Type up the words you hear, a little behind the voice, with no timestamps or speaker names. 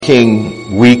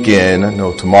King weekend. I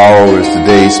know tomorrow is the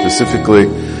day specifically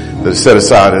that is set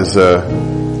aside as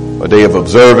a day of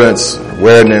observance,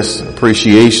 awareness,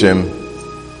 appreciation.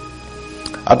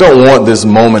 I don't want this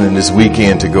moment and this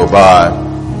weekend to go by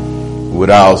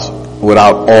without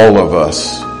all of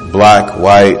us, black,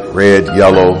 white, red,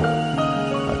 yellow,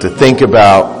 to think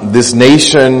about this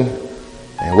nation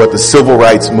and what the civil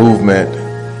rights movement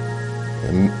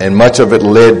and much of it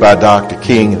led by Dr.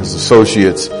 King and his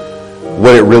associates,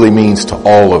 what it really means to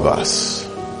all of us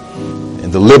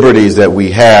and the liberties that we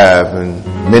have and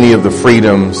many of the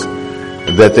freedoms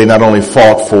that they not only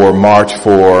fought for, marched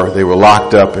for, they were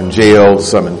locked up and jailed,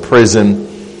 some in prison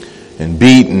and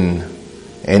beaten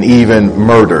and even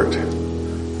murdered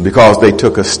because they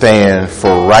took a stand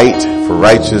for right, for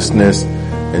righteousness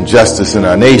and justice in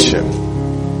our nation.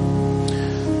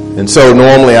 And so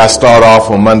normally I start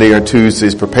off on Monday or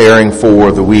Tuesdays preparing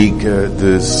for the week,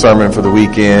 the sermon for the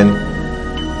weekend.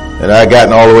 And I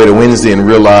gotten all the way to Wednesday and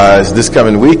realized this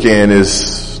coming weekend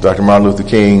is Dr. Martin Luther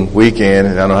King weekend,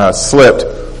 and I know how it slipped.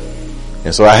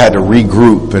 And so I had to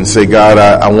regroup and say, God,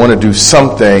 I want to do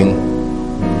something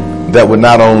that would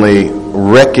not only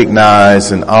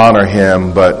recognize and honor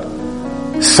him, but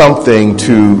something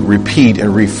to repeat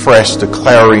and refresh the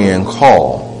clarion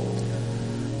call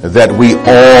that we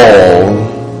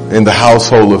all in the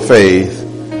household of faith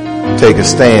take a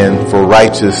stand for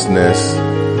righteousness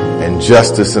and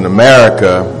justice in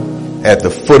America at the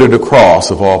foot of the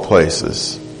cross of all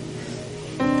places.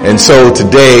 And so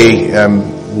today I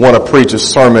want to preach a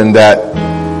sermon that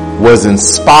was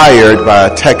inspired by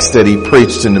a text that he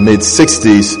preached in the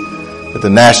mid-60s at the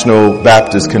National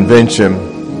Baptist Convention,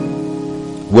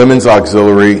 Women's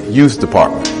Auxiliary Youth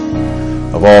Department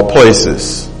of all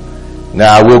places.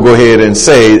 Now I will go ahead and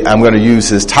say I'm going to use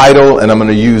his title and I'm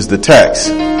going to use the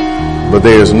text. But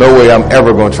there's no way I'm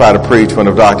ever going to try to preach one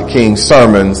of Dr. King's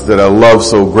sermons that I love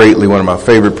so greatly, one of my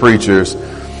favorite preachers,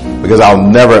 because I'll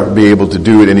never be able to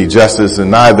do it any justice,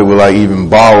 and neither will I even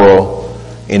borrow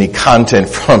any content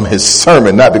from his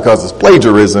sermon, not because it's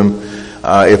plagiarism,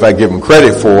 if I give him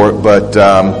credit for it, but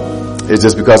it's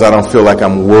just because I don't feel like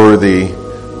I'm worthy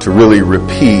to really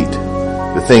repeat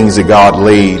the things that God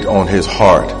laid on his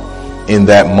heart in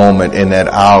that moment, in that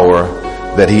hour,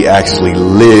 that he actually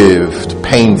lived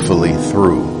painfully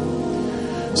through.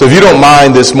 So if you don't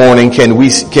mind this morning, can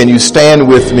you stand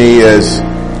with me as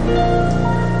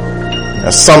I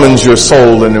summons your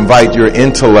soul and invite your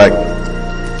intellect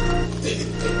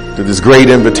to this great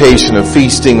invitation of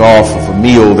feasting off of a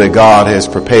meal that God has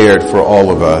prepared for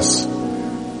all of us.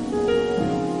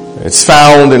 It's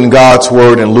found in God's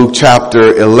Word in Luke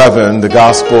chapter 11, the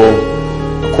Gospel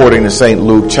according to St.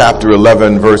 Luke chapter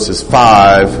 11 verses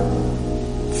 5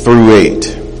 through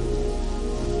 8.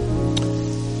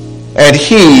 And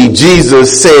he,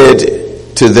 Jesus,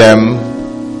 said to them,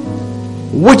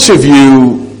 which of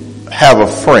you have a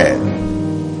friend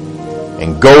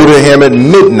and go to him at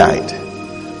midnight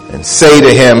and say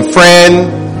to him,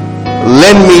 friend,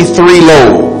 lend me 3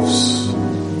 loaves,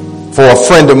 for a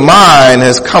friend of mine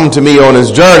has come to me on his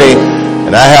journey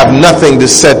and I have nothing to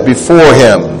set before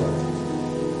him.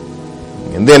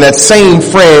 And then that same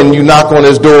friend, you knock on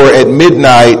his door at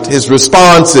midnight, his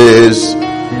response is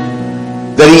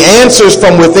that he answers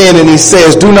from within and he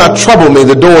says, do not trouble me,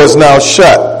 the door is now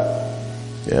shut.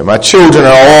 My children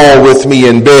are all with me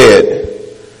in bed.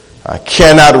 I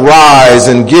cannot rise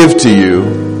and give to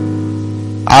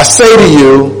you. I say to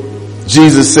you,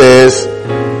 Jesus says,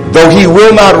 though he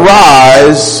will not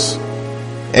rise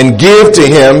and give to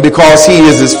him because he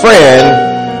is his friend,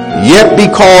 yet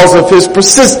because of his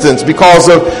persistence, because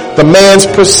of the man's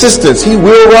persistence, he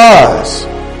will rise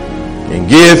and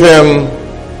give him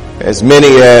as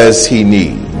many as he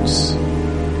needs.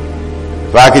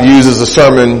 If I could use as a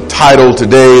sermon title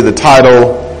today, the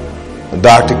title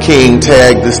Dr. King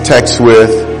tagged this text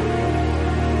with,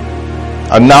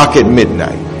 A Knock at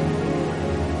Midnight.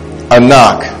 A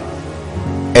knock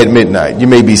at midnight. You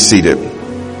may be seated.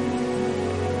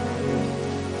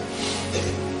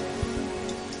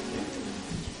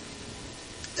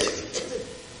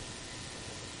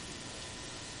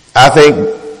 I think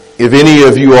if any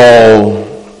of you all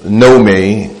know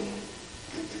me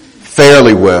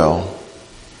fairly well,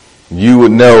 you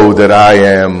would know that I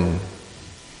am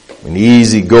an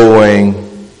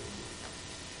easygoing,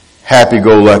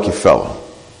 happy-go-lucky fellow.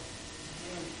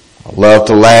 I love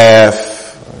to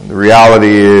laugh. The reality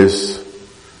is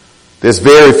there's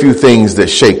very few things that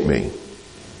shake me.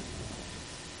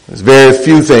 There's very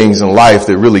few things in life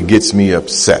that really gets me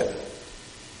upset.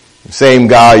 The same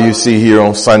guy you see here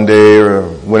on Sunday or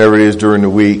whenever it is during the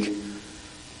week,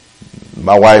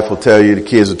 my wife will tell you, the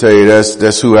kids will tell you,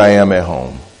 that's who I am at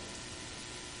home.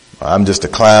 I'm just a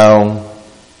clown,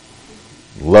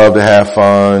 love to have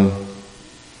fun,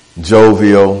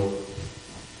 jovial,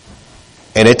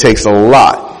 and it takes a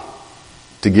lot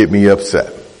to get me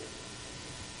upset.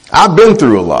 I've been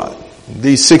through a lot.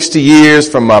 These 60 years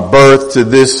from my birth to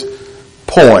this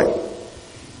point,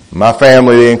 my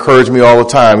family, they encourage me all the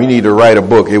time, you need to write a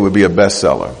book, it would be a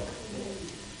bestseller.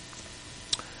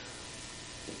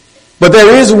 But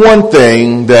there is one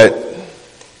thing that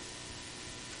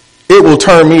it will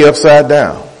turn me upside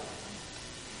down.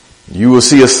 You will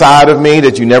see a side of me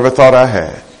that you never thought I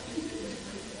had.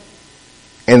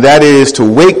 And that is to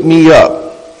wake me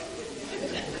up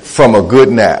from a good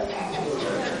nap.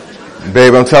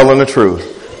 Babe, I'm telling the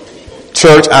truth.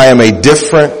 Church, I am a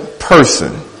different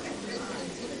person.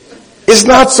 It's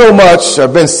not so much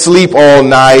I've been asleep all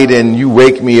night and you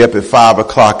wake me up at 5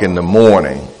 o'clock in the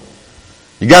morning.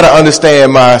 You got to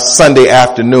understand my Sunday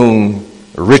afternoon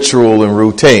ritual and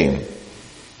routine.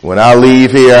 When I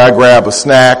leave here, I grab a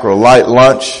snack or a light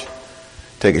lunch,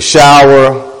 take a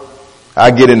shower, I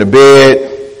get into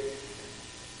bed,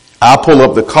 I pull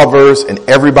up the covers and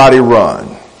everybody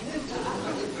run.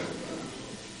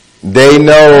 They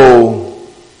know,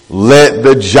 let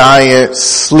the giant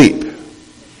sleep.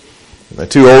 My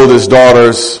two oldest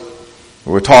daughters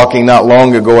were talking not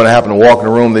long ago and I happened to walk in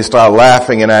the room. They started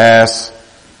laughing and I asked,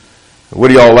 what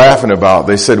are y'all laughing about?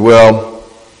 They said, well,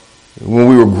 when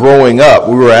we were growing up,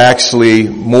 we were actually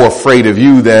more afraid of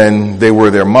you than they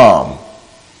were their mom.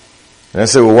 And I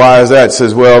said, well, why is that? It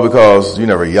says, well, because you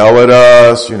never yell at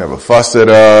us, you never fuss at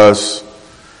us,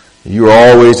 you were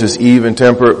always just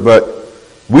even-tempered, but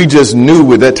we just knew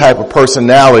with that type of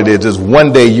personality that just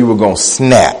one day you were going to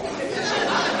snap.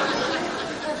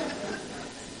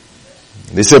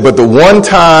 They said, but the one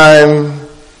time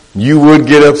you would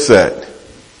get upset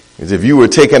is if you were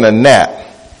taking a nap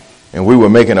and we were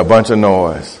making a bunch of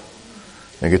noise.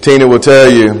 And Katina will tell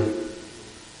you,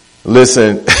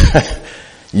 listen,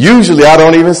 usually I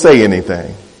don't even say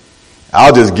anything.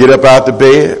 I'll just get up out the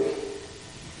bed,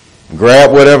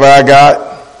 grab whatever I got.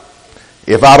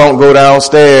 If I don't go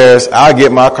downstairs, I'll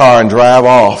get my car and drive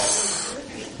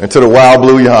off into the wild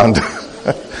blue yonder.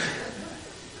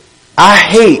 I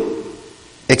hate,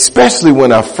 especially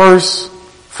when I first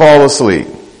fall asleep,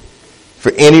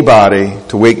 for anybody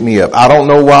to wake me up. I don't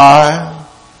know why,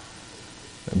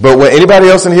 but when anybody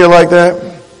else in here like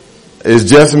that? It's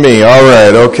just me. All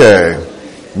right, okay.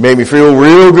 Made me feel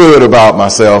real good about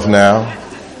myself now.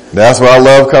 That's why I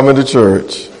love coming to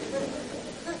church.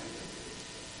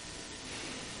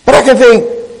 But I can think,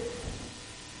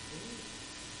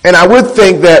 and I would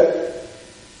think that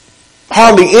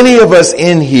hardly any of us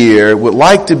in here would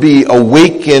like to be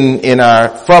awakened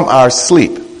from our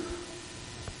sleep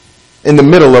in the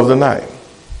middle of the night.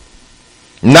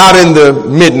 Not in the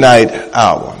midnight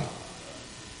hour.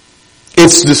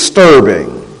 It's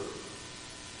disturbing.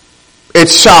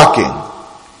 It's shocking.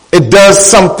 It does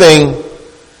something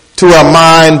to our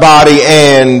mind, body,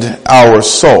 and our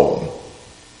soul.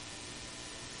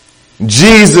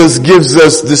 Jesus gives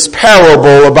us this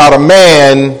parable about a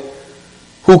man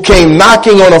who came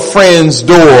knocking on a friend's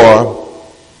door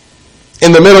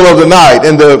in the middle of the night,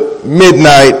 in the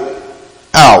midnight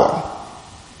hour.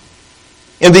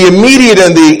 In the immediate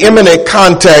and the imminent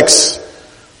context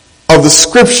of the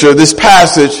scripture, this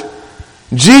passage,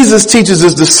 Jesus teaches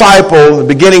his disciple at the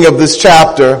beginning of this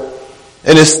chapter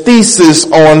in his thesis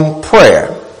on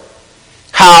prayer.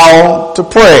 How to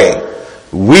pray.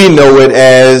 We know it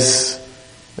as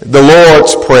the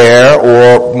Lord's Prayer,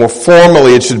 or more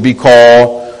formally it should be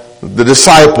called the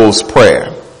disciples'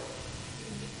 prayer.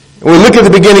 When we look at the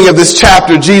beginning of this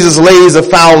chapter, Jesus lays a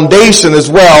foundation as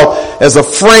well as a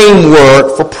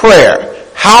framework for prayer.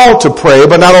 How to pray,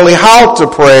 but not only how to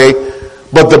pray,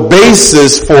 but the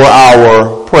basis for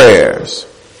our prayers.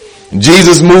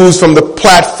 Jesus moves from the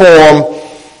platform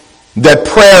that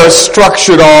prayer is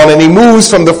structured on, and he moves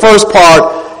from the first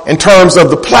part in terms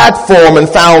of the platform and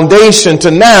foundation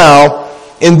to now,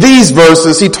 in these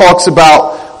verses, he talks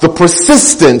about the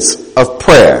persistence of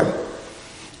prayer.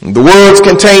 The words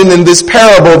contained in this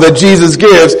parable that Jesus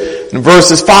gives in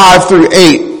verses 5 through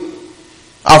 8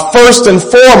 are first and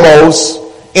foremost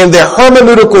in their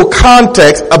hermeneutical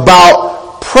context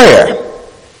about prayer.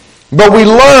 But we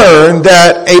learn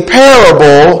that a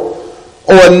parable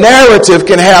or a narrative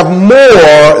can have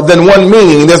more than one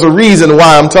meaning. There's a reason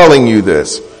why I'm telling you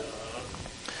this.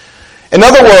 In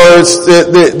other words,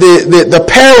 the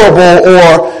parable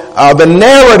or the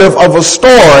narrative of a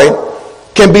story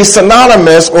can be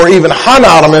synonymous or even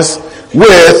hononymous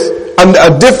with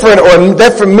a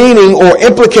different meaning or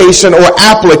implication or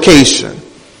application.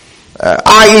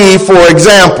 I.e., for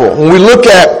example, when we look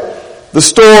at the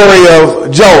story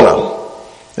of Jonah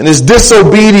and his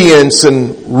disobedience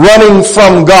and running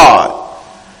from God.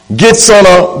 Gets on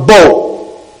a boat.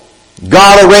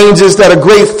 God arranges that a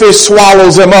great fish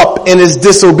swallows him up in his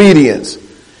disobedience.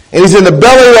 And he's in the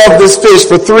belly of this fish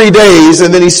for 3 days,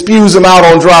 and then he spews him out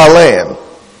on dry land.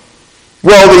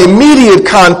 Well, the immediate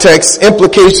context,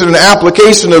 implication, and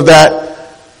application of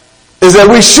that is that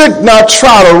we should not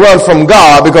try to run from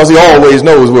God because he always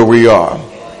knows where we are.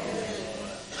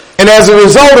 And as a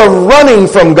result of running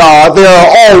from God, there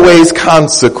are always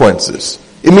consequences.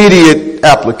 Immediate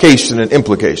application and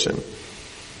implication.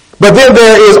 But then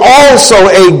there is also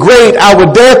a great, I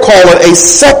would dare call it a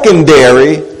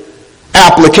secondary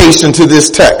application to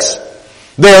this text.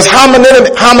 There's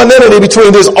homonymity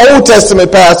between this Old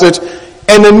Testament passage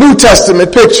and the New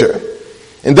Testament picture.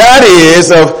 And that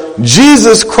is of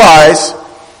Jesus Christ,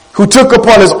 who took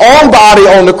upon his own body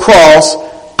on the cross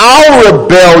our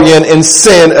rebellion and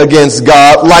sin against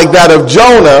God, like that of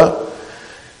Jonah,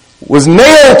 was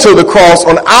nailed to the cross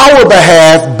on our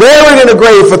behalf, buried in a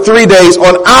grave for 3 days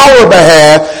on our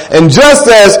behalf, and just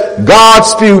as God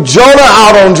spewed Jonah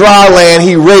out on dry land,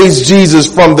 he raised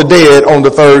Jesus from the dead on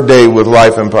the 3rd day with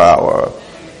life and power.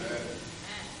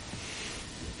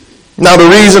 Now the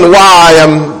reason why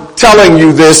I'm telling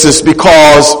you this is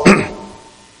because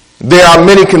there are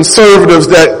many conservatives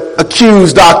that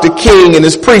accuse Dr. King in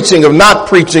his preaching of not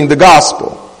preaching the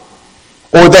gospel,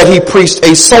 or that he preached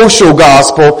a social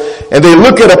gospel, and they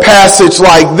look at a passage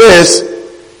like this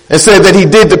and say that he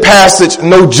did the passage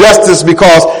no justice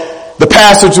because the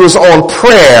passage was on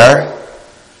prayer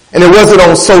and it wasn't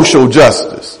on social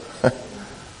justice.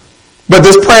 But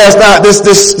this prayer is not,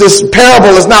 this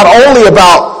parable is not only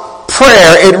about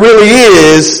prayer, it really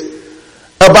is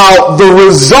about the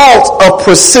result of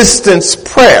persistent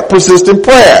prayer.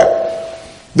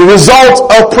 The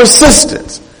result of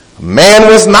persistence. A man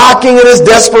was knocking in his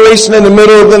desperation in the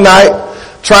middle of the night,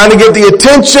 trying to get the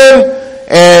attention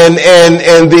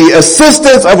and the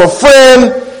assistance of a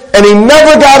friend, and he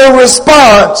never got a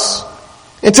response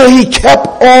until he kept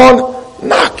on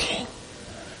knocking.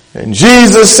 And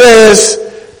Jesus says,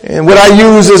 and what I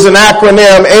use is an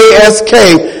acronym, ASK,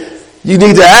 you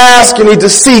need to ask, you need to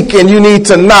seek, and you need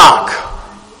to knock.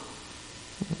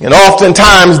 And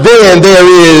oftentimes then there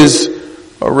is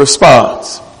a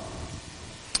response.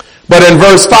 But in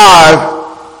verse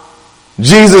 5,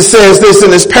 Jesus says this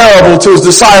in his parable to his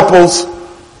disciples.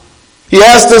 He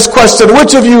asked this question,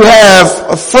 which of you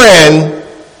have a friend,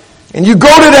 and you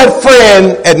go to that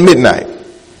friend at midnight,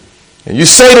 and you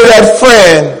say to that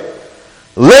friend,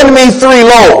 lend me 3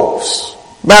 loaves.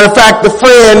 Matter of fact, the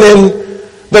friend in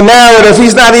the narrative,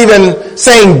 he's not even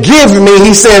saying give me,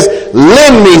 he says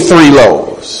lend me 3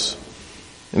 loaves.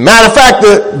 Matter of fact,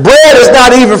 the bread is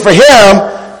not even for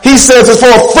him. He says it's for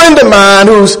a friend of mine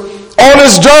who's on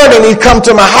his journey and he come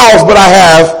to my house, but I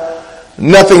have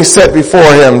nothing set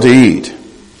before him to eat.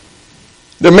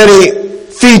 There are many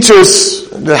features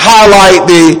that highlight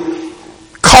the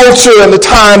culture and the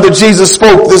time that Jesus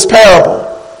spoke this parable.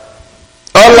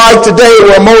 Unlike today,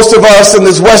 where most of us in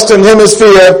this Western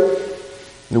Hemisphere,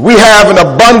 we have an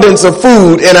abundance of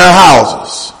food in our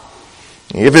houses.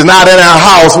 If it's not in our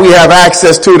house, we have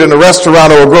access to it in a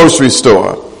restaurant or a grocery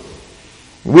store.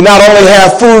 We not only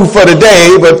have food for the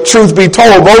day, but truth be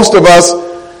told, most of us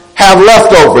have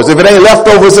leftovers. If it ain't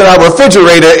leftovers in our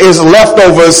refrigerator, it's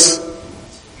leftovers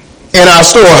in our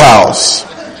storehouse.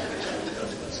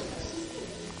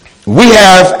 We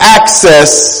have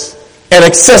access and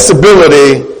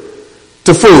accessibility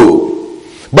to food.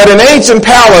 But in ancient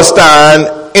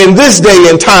Palestine, in this day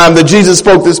and time that Jesus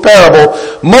spoke this parable,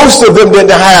 most of them did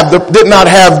not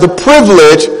have the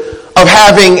privilege of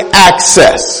having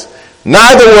access.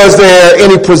 Neither was there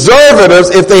any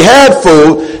preservatives, if they had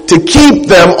food, to keep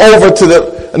them over to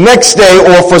the next day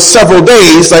or for several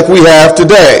days like we have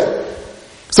today.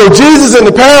 So Jesus in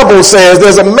the parable says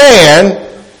there's a man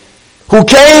who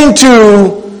came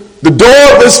to the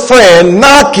door of his friend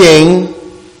knocking,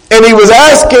 and he was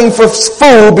asking for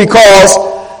food because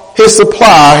his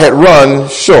supply had run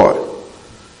short.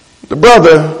 The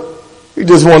brother, he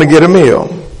just wanted to get a meal.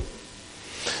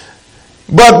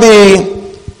 But the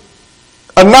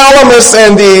anonymous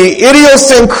and the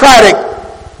idiosyncratic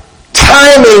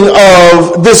timing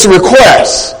of this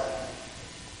request,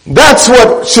 that's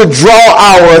what should draw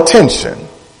our attention.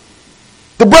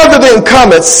 The brother didn't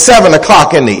come at 7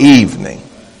 o'clock in the evening,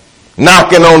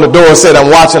 knocking on the door, said,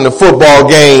 I'm watching the football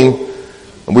game,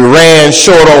 and we ran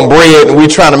short on bread, and we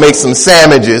trying to make some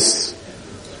sandwiches.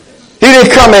 He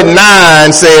didn't come at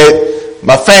 9, said,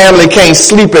 my family can't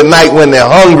sleep at night when they're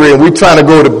hungry, and we trying to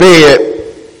go to bed.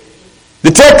 The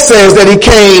text says that he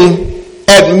came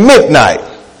at midnight.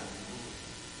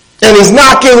 And he's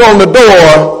knocking on the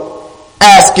door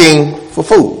asking for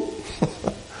food.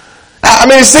 I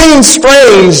mean, it seems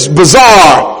strange,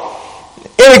 bizarre,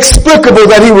 inexplicable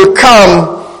that he would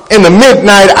come in the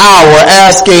midnight hour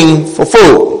asking for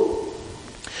food.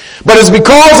 But it's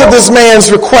because of this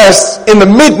man's request in the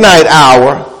midnight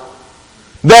hour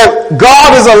that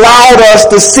God has allowed us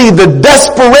to see the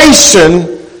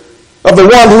desperation of the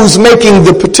one who's making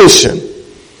the petition.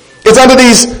 It's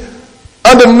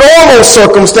under normal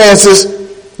circumstances,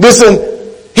 listen,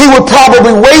 he would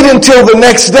probably wait until the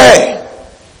next day.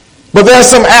 But there's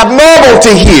some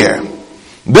abnormality here.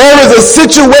 There is a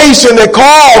situation that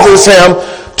causes him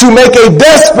to make a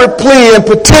desperate plea and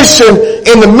petition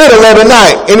in the middle of the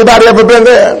night. Anybody ever been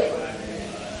there?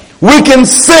 We can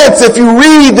sense, if you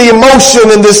read the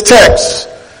emotion in this text,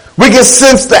 we can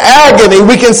sense the agony,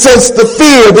 we can sense the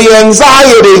fear, the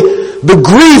anxiety, the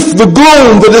grief, the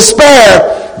gloom, the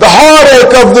despair, the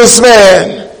heartache of this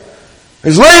man.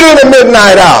 It's late in the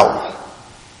midnight hour,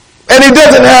 and he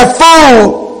doesn't have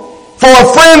food for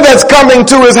a friend that's coming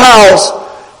to his house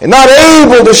and not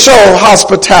able to show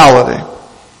hospitality.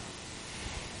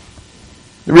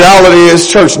 The reality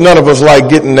is, church, none of us like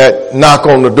getting that knock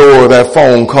on the door, that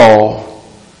phone call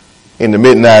in the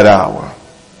midnight hour.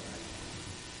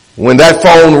 When that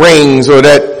phone rings or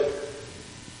that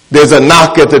there's a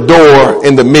knock at the door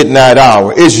in the midnight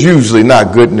hour, it's usually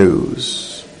not good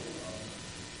news.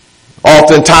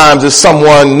 Oftentimes it's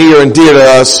someone near and dear to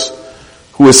us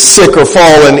who is sick or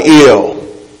fallen ill.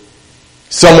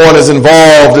 Someone is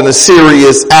involved in a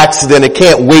serious accident and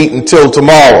can't wait until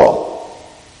tomorrow.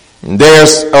 And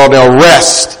there's an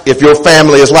arrest if your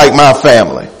family is like my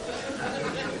family.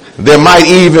 There might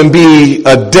even be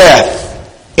a death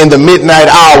in the midnight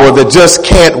hour that just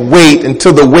can't wait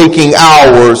until the waking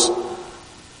hours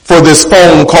for this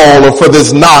phone call or for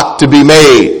this knock to be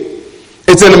made.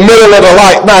 It's in the middle of the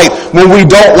night when we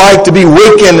don't like to be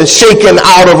wakened and shaken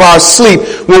out of our sleep,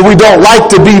 when we don't like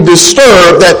to be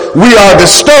disturbed, that we are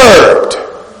disturbed,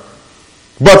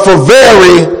 but for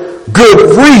very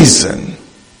good reason.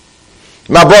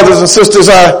 My brothers and sisters,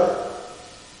 when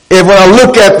I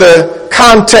look at the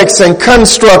context and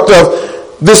construct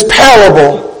of this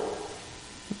parable,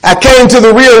 I came to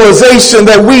the realization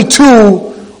that we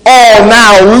too all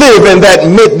now live in that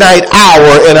midnight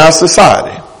hour in our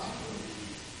society.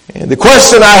 And the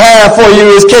question I have for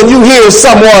you is, can you hear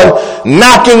someone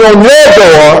knocking on your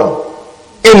door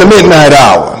in the midnight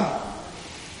hour?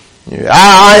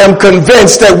 I am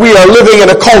convinced that we are living in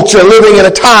a culture, living in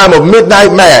a time of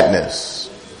midnight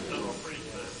madness.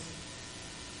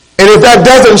 And if that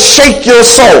doesn't shake your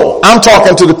soul, I'm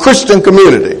talking to the Christian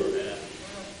community,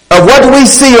 of what we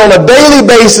see on a daily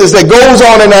basis that goes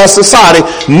on in our society,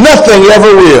 nothing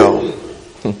ever will.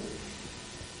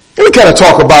 Let me kind of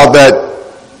talk about that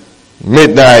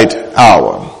midnight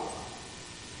hour.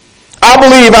 I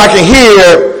believe I can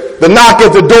hear the knock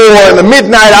at the door in the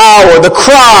midnight hour, the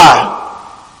cry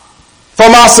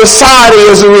from our society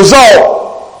as a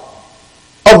result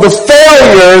of the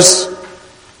failures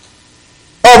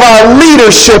of our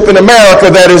leadership in America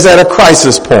that is at a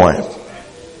crisis point.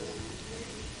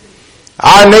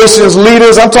 Our nation's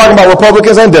leaders, I'm talking about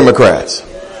Republicans and Democrats,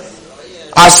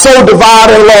 are so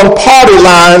divided along party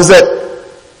lines that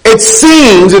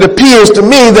it appears to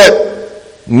me that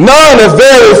none, or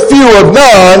very few of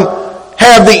none,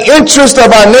 have the interest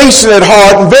of our nation at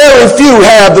heart, and very few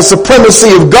have the supremacy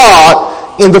of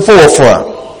God in the forefront.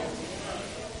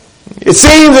 It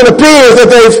seems and appears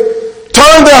that they've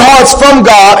turned their hearts from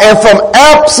God and from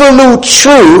absolute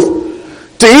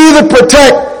truth to either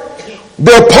protect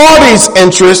their party's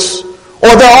interests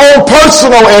or their own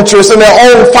personal interests and their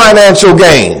own financial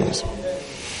gains.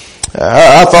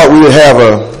 I thought we would have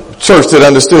a church that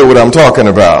understood what I'm talking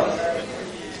about.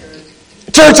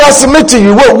 Church, I submit to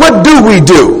you, what do we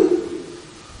do?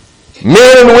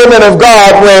 Men and women of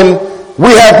God, when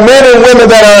we have men and women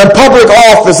that are in public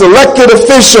office, elected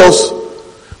officials,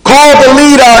 called to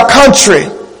lead our country.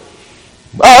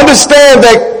 I understand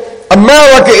that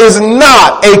America is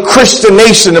not a Christian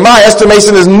nation. In my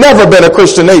estimation, has never been a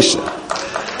Christian nation.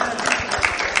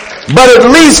 But at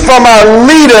least from our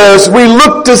leaders, we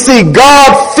look to see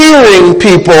God-fearing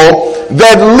people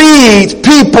that lead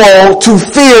people to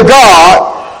fear God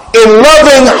in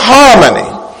loving harmony.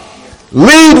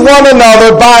 Lead one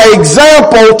another by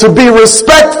example to be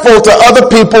respectful to other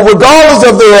people regardless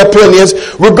of their opinions,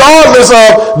 regardless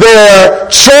of their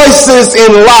choices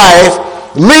in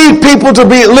life. Lead people to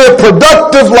live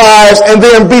productive lives and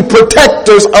then be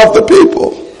protectors of the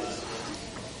people.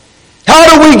 How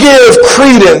do we give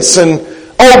credence and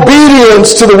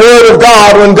obedience to the word of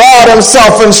God when God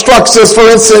himself instructs us. For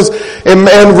instance, in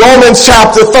Romans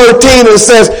chapter 13, it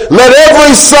says, let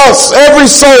every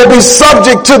soul be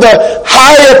subject to the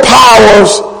higher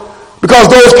powers, because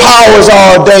those powers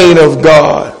are ordained of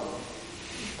God.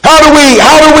 How do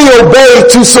we obey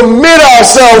to submit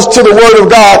ourselves to the word of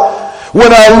God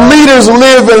when our leaders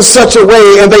live in such a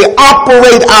way and they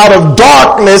operate out of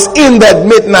darkness in that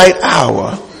midnight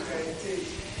hour?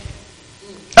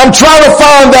 I'm trying to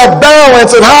find that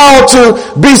balance and how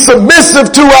to be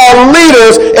submissive to our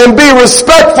leaders and be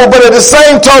respectful, but at the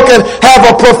same token have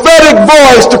a prophetic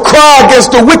voice to cry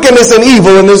against the wickedness and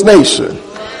evil in this nation.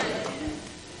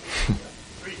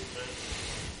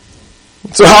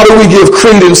 So how do we give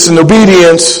credence and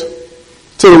obedience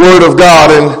to the word of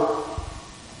God? And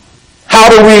how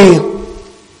do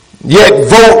we yet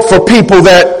vote for people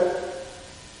that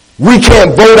we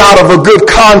can't vote out of a good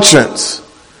conscience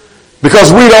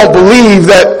because we don't believe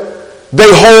that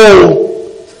they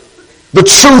hold the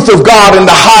truth of God in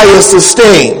the highest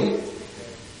esteem?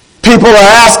 People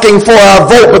are asking for our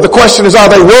vote, but the question is, are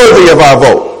they worthy of our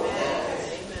vote?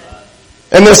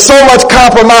 And there's so much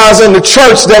compromise in the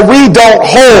church that we don't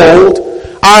hold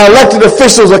our elected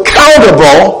officials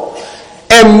accountable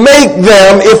and make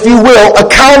them, if you will,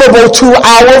 accountable to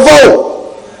our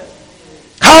vote.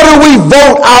 How do we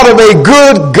vote out of a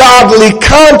good, godly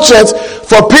conscience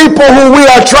for people who we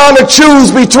are trying to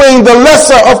choose between the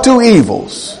lesser of two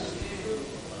evils?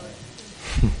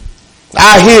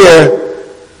 I hear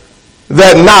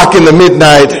that knock in the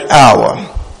midnight hour.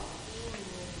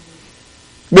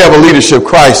 We have a leadership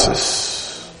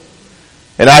crisis.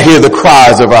 And I hear the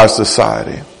cries of our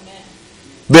society.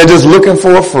 They're just looking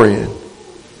for a friend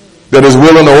that is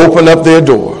willing to open up their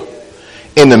door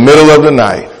in the middle of the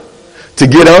night to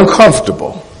get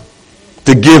uncomfortable,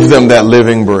 to give them that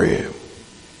living bread.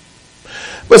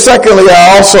 But secondly,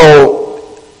 I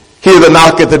also hear the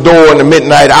knock at the door in the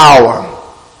midnight hour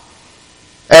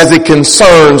as it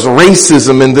concerns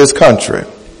racism in this country.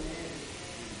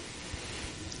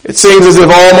 It seems as if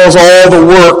almost all the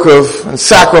work of and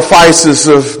sacrifices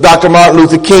of Dr. Martin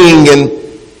Luther King and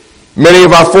many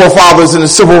of our forefathers in the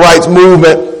civil rights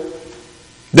movement,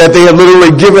 that they have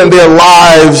literally given their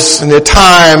lives and their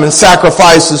time and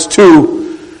sacrifices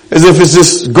to, as if it's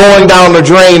just going down the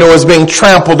drain or it's being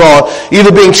trampled on.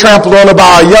 Either being trampled on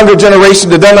by a younger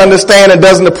generation that doesn't understand and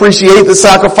doesn't appreciate the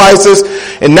sacrifices,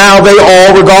 and now they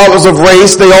all, regardless of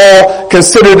race, they all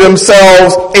consider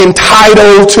themselves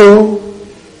entitled to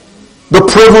the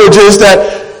privileges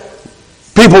that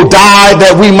people died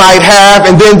that we might have,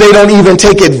 and then they don't even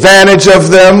take advantage of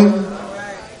them.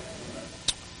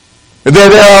 And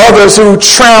then there are others who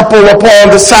trample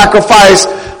upon the sacrifices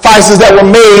that were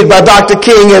made by Dr.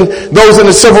 King and those in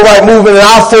the civil rights movement and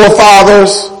our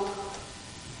forefathers,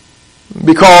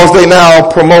 because they now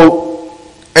promote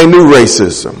a new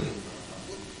racism.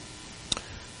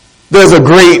 There's a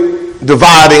great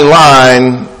dividing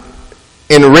line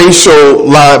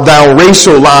down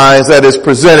racial lines that has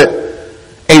presented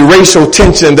a racial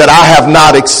tension that I have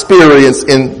not experienced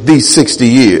in these 60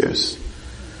 years.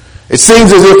 It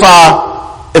seems as if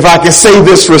I can say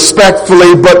this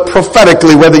respectfully but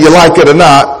prophetically, whether you like it or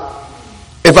not,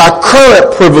 if our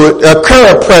current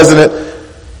president,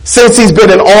 since he's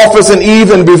been in office and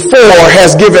even before,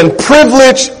 has given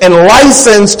privilege and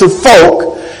license to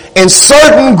folk in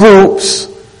certain groups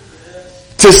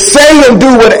to say and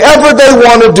do whatever they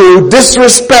want to do,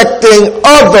 disrespecting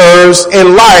others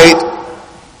in light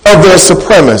of their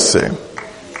supremacy.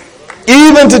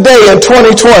 Even today in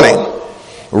 2020,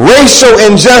 racial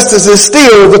injustice is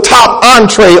still the top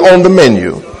entree on the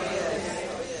menu.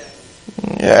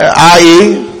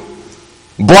 I.e.,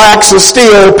 blacks are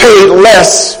still paid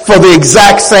less for the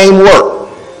exact same work,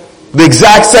 the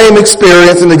exact same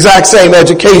experience, and the exact same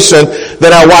education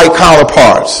than our white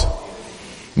counterparts.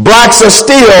 Blacks are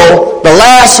still the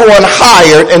last one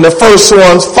hired and the first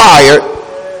ones fired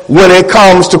when it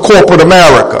comes to corporate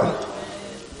America.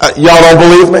 Y'all don't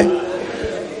believe me?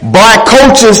 Black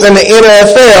coaches in the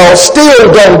NFL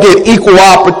still don't get equal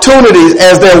opportunities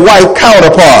as their white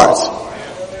counterparts.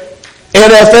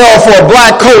 NFL for a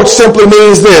black coach simply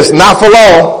means this: not for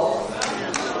long.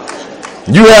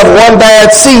 You have one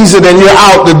bad season and you're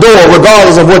out the door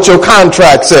regardless of what your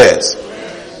contract says.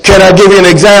 Can I give you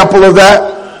an example of that?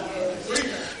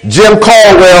 Jim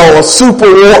Caldwell, a Super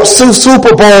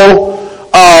Bowl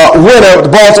winner with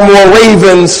the Baltimore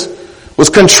Ravens,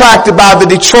 was contracted by the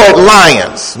Detroit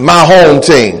Lions, my home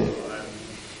team.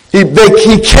 He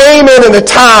came in a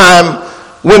time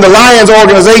when the Lions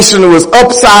organization was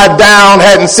upside down,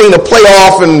 hadn't seen a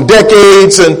playoff in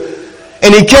decades, and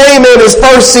he came in his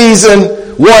first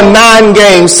season won 9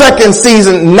 games. Second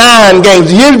season, 9 games.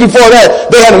 The years before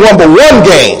that, they hadn't won but 1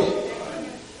 game.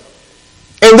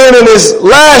 And then in his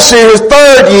last year, his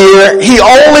third year, he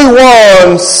only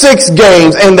won 6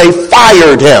 games and they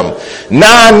fired him. 9,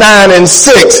 9, and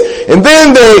 6. And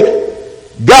then they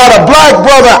got a black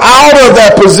brother out of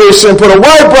that position, put a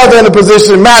white brother in the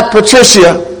position, Matt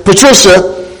Patricia,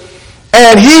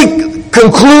 and he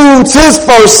concludes his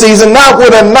first season not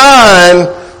with a 9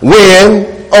 win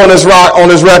on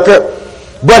his record,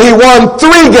 but he won 3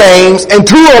 games and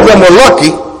 2 of them were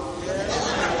lucky.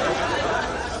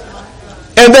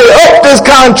 And they upped his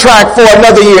contract for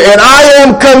another year. And I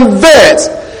am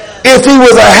convinced if he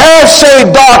was a half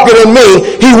shade darker than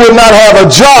me, he would not have a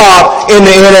job in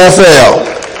the NFL.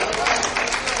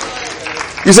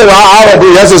 You say, well, I don't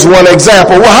agree. That's just one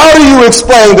example. Well, how do you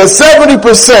explain that 70%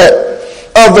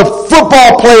 of the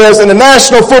football players in the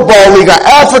National Football League are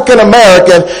African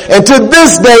American, and to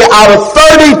this day, out of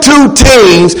 32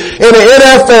 teams in the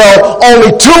NFL,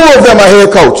 only 2 of them are head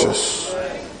coaches?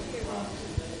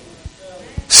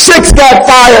 6 got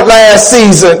fired last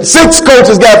season. 6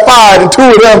 coaches got fired, and 2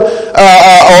 of them,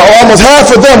 or almost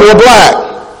half of them, were black.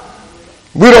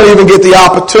 We don't even get the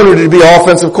opportunity to be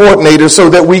offensive coordinators so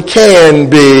that we can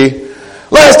be.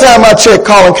 Last time I checked,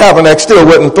 Colin Kaepernick still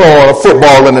wasn't throwing a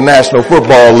football in the National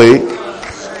Football League.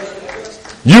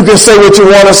 You can say what you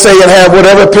want to say and have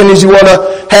whatever opinions you want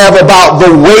to have about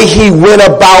the way he went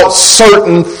about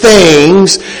certain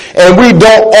things, and we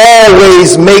don't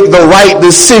always make the right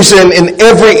decision in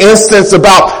every instance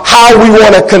about how we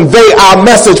want to convey our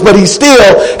message, but he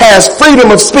still has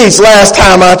freedom of speech last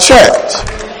time I checked.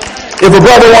 If a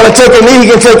brother want to take a knee, he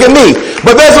can take a knee.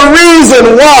 But there's a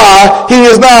reason why he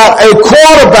is not a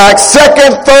quarterback,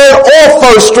 second, third, or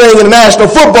first string in the National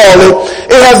Football League.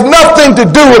 It has nothing to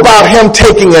do about him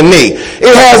taking a knee.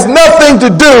 It has nothing to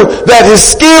do that his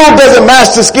skill doesn't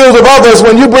match the skills of others.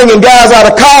 When you bring in guys out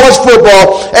of college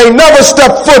football, ain't never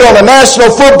stepped foot on a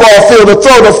national football field to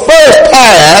throw the first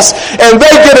pass, and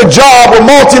they get a job, a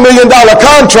multi-million-dollar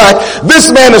contract.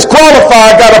 This man is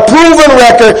qualified, got a proven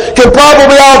record, can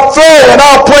probably outthrow and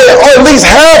outplay at least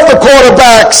half the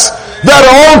quarterbacks that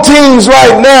are on teams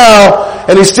right now,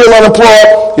 and he's still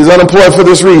unemployed. He's unemployed for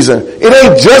this reason. It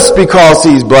ain't just because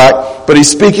he's black, but he's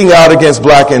speaking out against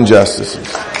black injustices.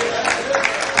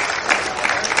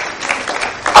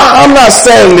 I'm not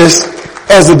saying this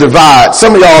as a divide.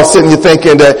 Some of y'all are sitting here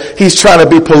thinking that he's trying to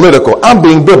be political. I'm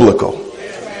being biblical.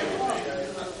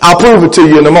 I'll prove it to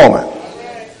you in a moment.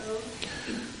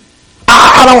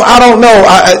 I don't know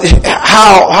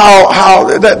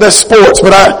how that's sports,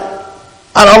 but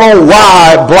I don't know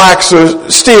why blacks are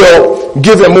still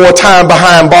given more time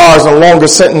behind bars and longer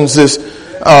sentences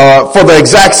for the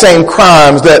exact same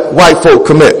crimes that white folk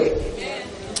commit.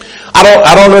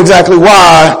 I don't know exactly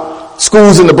why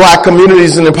schools in the black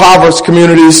communities and impoverished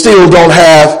communities still don't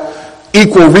have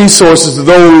equal resources to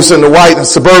those in the white and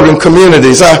suburban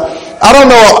communities. I don't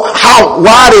know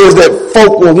why it is that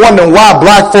folk were wondering why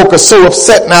black folk are so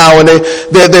upset now and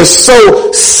they're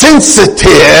so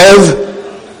sensitive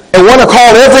and want to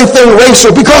call everything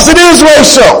racial, because it is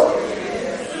racial.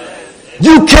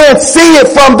 You can't see it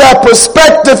from that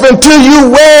perspective until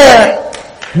you wear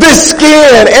this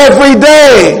skin every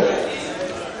day.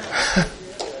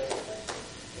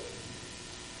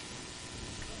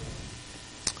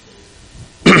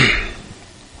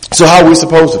 So how are we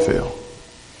supposed to feel?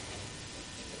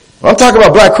 I'm talking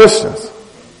about black Christians.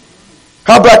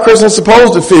 How are black Christians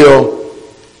supposed to feel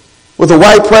with a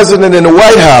white president in the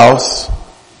White House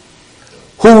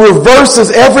who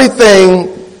reverses everything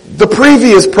the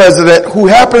previous president, who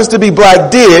happens to be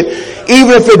black, did,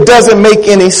 even if it doesn't make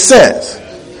any sense?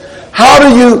 How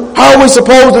are we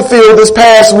supposed to feel this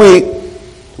past week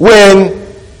when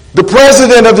the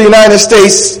president of the United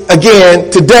States,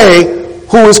 again, today,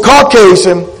 who is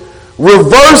Caucasian,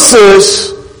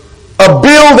 reverses a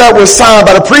bill that was signed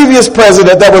by the previous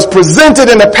president that was presented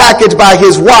in a package by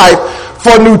his wife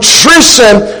for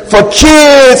nutrition for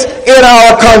kids in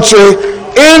our country,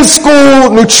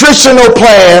 in-school nutritional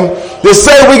plan. They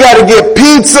say we got to get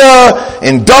pizza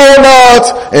and donuts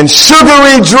and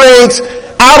sugary drinks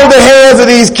out of the hands of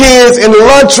these kids in the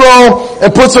lunchroom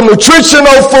and put some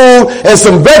nutritional food and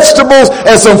some vegetables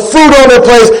and some fruit on their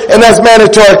plates, and that's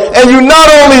mandatory. And you not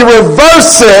only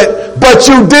reverse it, but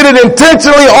you did it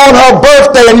intentionally on her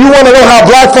birthday, and you want to know how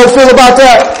black folks feel about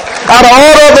that? Out of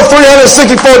all the other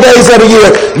 364 days of the year,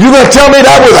 you going to tell me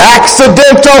that was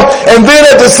accidental? And then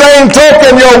at the same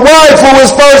token, your wife, who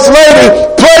is first lady,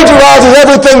 plagiarizes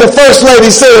everything the first lady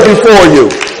said before you.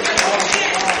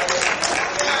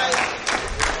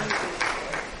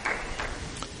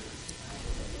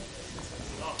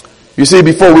 You see,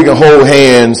 before we can hold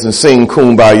hands and sing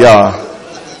Kumbaya,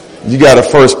 you got to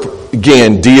first,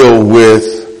 again, deal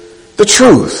with the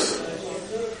truth.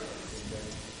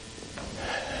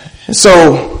 And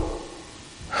so,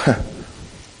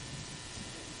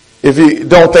 if you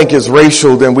don't think it's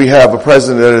racial, then we have a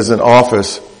president that is in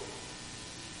office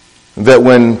that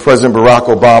when President Barack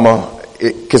Obama,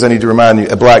 because I need to remind you,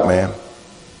 a black man,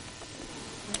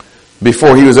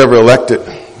 before he was ever elected,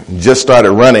 just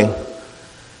started running,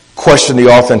 questioned the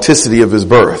authenticity of his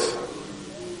birth.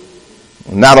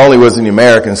 Not only was he an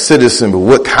American citizen, but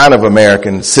what kind of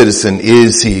American citizen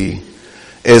is he,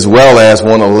 as well as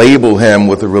want to label him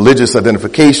with a religious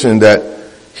identification that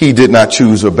he did not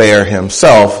choose or bear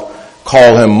himself,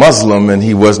 call him Muslim, and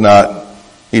he was not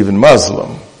even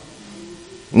Muslim.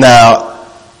 Now,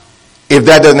 if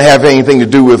that doesn't have anything to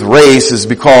do with race, is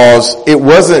because it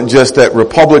wasn't just that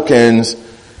Republicans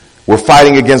were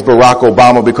fighting against Barack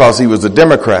Obama because he was a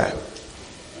Democrat.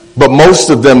 But most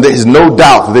of them, there is no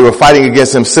doubt that they were fighting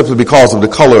against him simply because of the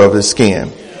color of his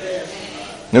skin.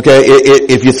 Okay,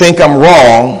 if you think I'm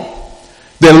wrong,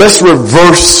 then let's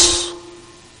reverse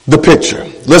the picture.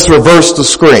 Let's reverse the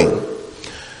screen.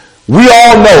 We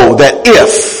all know that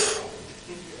if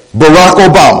Barack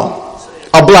Obama,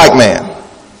 a black man,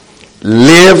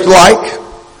 lived like,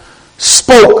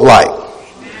 spoke like,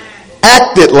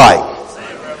 acted like,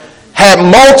 had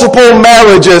multiple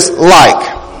marriages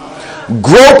like,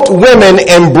 groped women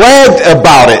and bragged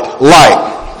about it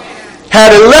like,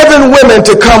 had 11 women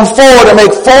to come forward and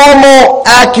make formal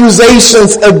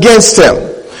accusations against him.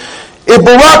 If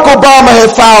Barack Obama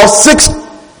had filed 6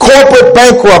 corporate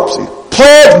bankruptcies,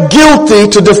 pled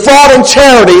guilty to defrauding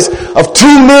charities of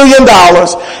 $2 million,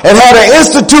 and had an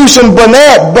institution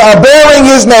bearing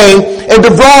his name and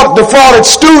defrauded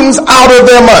students out of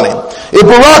their money. If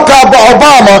Barack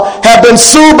Obama had been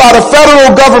sued by the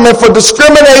federal government for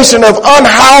discrimination of fair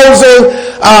housing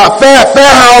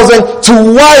to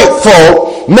white folk,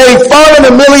 made fun and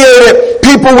humiliated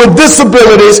people with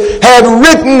disabilities, had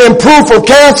written in proof of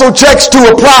canceled checks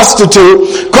to a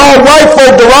prostitute, called white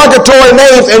folk derogatory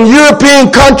names in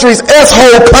European countries,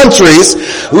 S-hole countries,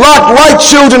 locked white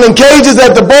children in cages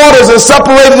at the borders and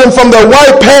separated them from their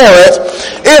white parents,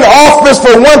 in office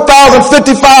for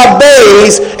 1,055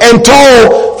 days and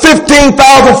told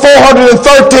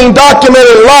 15,413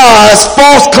 documented lies,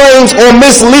 false claims, or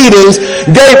misleadings,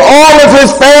 gave all of his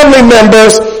family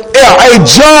members a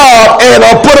job and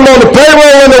put them on the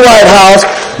payroll in the White House,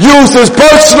 used his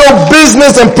personal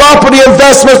business and property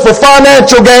investments for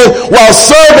financial gain while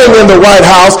serving in the White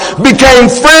House, became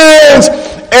friends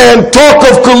and talk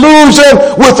of collusion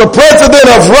with the president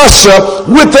of Russia,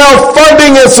 without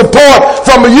funding and support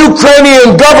from the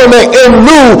Ukrainian government in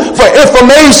lieu for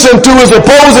information to his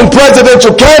opposing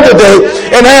presidential candidate,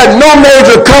 and had no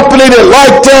major company that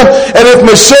liked him. And if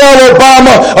Michelle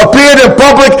Obama appeared in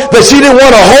public that she didn't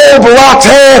want to hold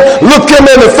Barack's hand, look him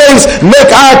in the face,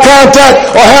 make eye contact,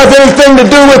 or have anything to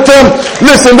do with him,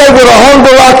 listen, they would have hung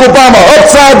Barack Obama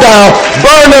upside down,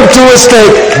 burned him to a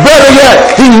stake. Better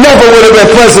yet, he never would have been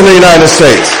president of the United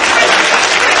States.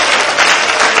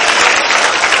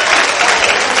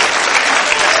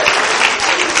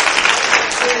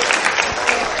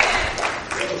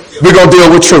 We're going to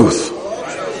deal with truth.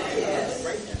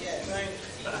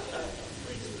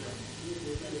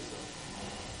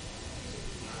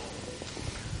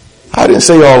 I didn't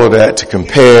say all of that to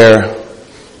compare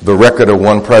the record of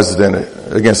one president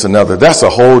against another. That's a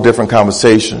whole different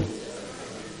conversation.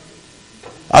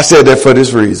 I said that for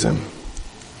this reason.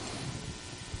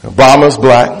 Obama's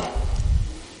black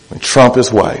and Trump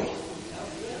is white.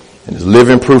 And it's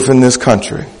living proof in this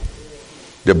country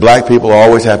that black people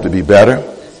always have to be better.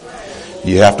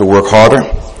 You have to work harder.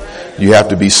 You have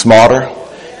to be smarter.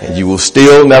 And you will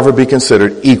still never be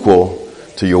considered equal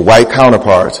to your white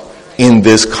counterparts in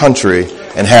this country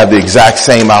and have the exact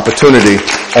same opportunity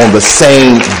on the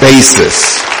same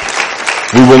basis.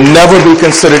 We will never be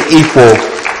considered equal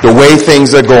the way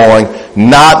things are going,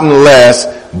 not unless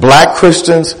black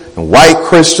Christians and white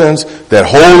Christians that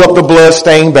hold up the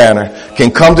bloodstained banner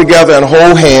can come together and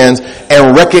hold hands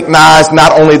and recognize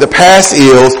not only the past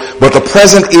ills, but the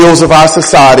present ills of our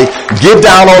society, get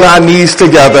down on our knees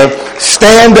together,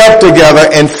 stand up together,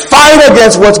 and fight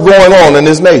against what's going on in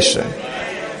this nation.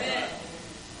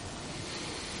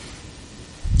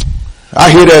 I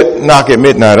hear that knock at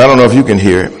midnight. I don't know if you can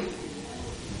hear it.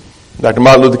 Dr.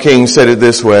 Martin Luther King said it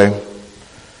this way: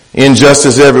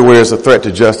 injustice everywhere is a threat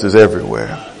to justice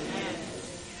everywhere.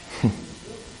 I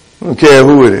don't care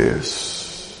who it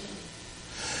is.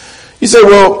 You say,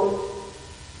 well,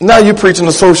 now you're preaching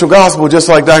the social gospel just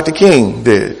like Dr. King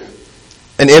did.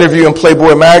 An interview in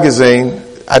Playboy magazine,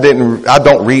 I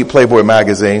don't read Playboy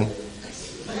magazine.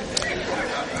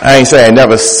 I ain't saying I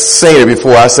never seen it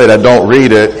before. I said I don't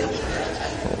read it.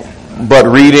 But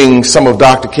reading some of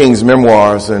Dr. King's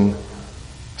memoirs and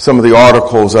some of the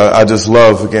articles, I just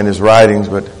love, again, his writings.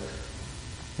 But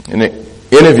in the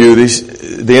interview,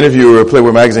 the interviewer at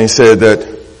Playboy magazine said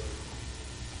that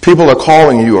people are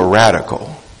calling you a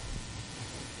radical.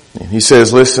 And he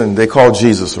says, listen, they call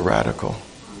Jesus a radical.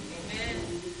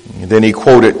 And then he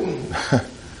quoted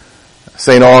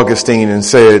St. Augustine and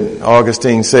said,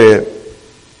 Augustine said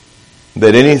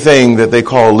that anything that they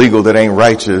call legal that ain't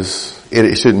righteous,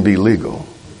 it shouldn't be legal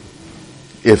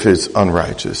if it's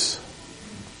unrighteous.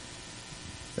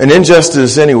 And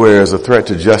injustice anywhere is a threat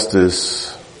to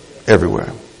justice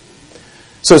everywhere.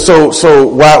 So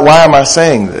why am I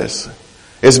saying this?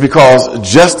 It's because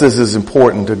justice is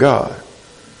important to God.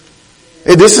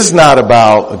 This is not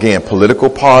about, again, political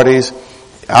parties.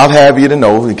 I'll have you to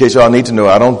know, in case y'all need to know,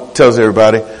 I don't tell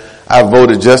everybody, I've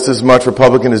voted just as much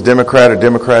Republican as Democrat or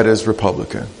Democrat as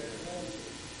Republican.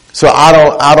 So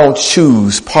I don't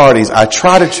choose parties. I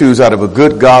try to choose out of a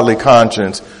good godly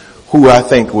conscience who I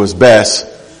think was best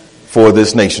for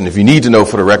this nation. If you need to know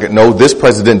for the record, no, this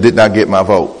president did not get my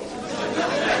vote.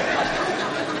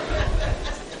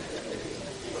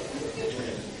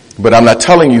 But I'm not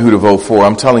telling you who to vote for.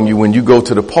 I'm telling you when you go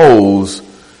to the polls,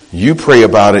 you pray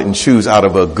about it and choose out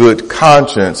of a good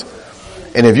conscience.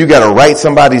 And if you got to write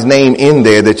somebody's name in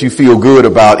there that you feel good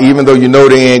about, even though you know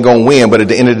they ain't going to win, but at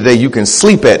the end of the day you can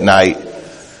sleep at night,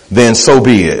 then so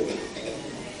be it.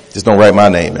 Just don't write my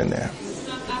name in there.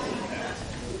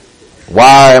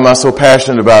 Why am I so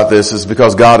passionate about this? It's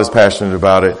because God is passionate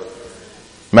about it.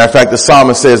 Matter of fact, the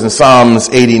psalmist says in Psalms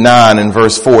 89 and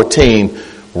verse 14,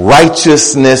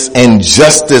 righteousness and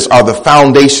justice are the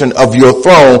foundation of your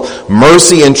throne.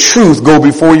 Mercy and truth go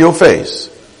before your face.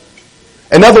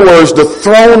 In other words, the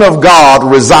throne of God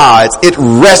resides. It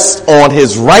rests on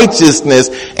his righteousness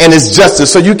and his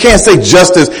justice. So you can't say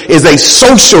justice is a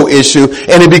social issue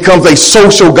and it becomes a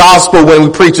social gospel when we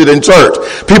preach it in church.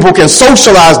 People can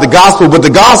socialize the gospel, but the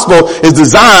gospel is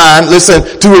designed, listen,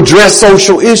 to address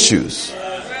social issues.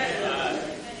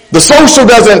 The social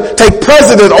doesn't take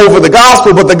precedent over the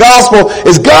gospel, but the gospel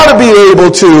is got to be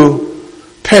able to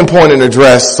pinpoint and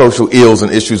address social ills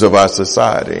and issues of our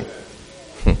society.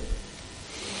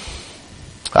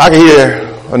 I can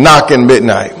hear a knock in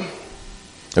midnight,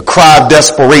 a cry of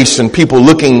desperation, people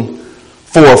looking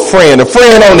for a friend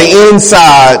on the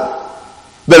inside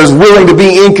that is willing to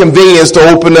be inconvenienced to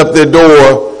open up their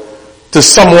door to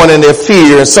someone in their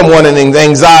fear, someone in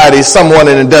anxiety, someone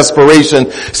in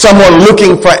desperation, someone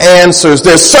looking for answers.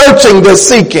 They're searching, they're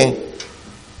seeking.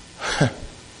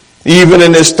 Even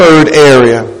in this third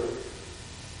area,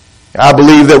 I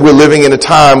believe that we're living in a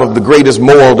time of the greatest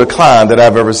moral decline that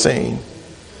I've ever seen.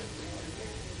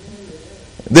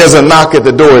 There's a knock at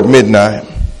the door at midnight.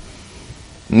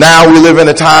 Now we live in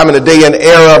a time and a day and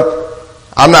era.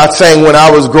 I'm not saying when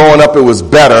I was growing up it was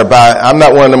better, but I'm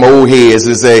not one of them old heads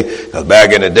that say, cause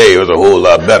back in the day it was a whole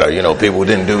lot better. You know, people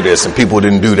didn't do this and people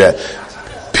didn't do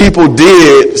that. People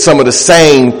did some of the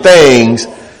same things,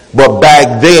 but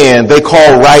back then they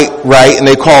called right and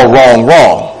they called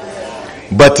wrong.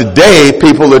 But today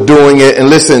people are doing it, and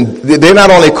listen, they're not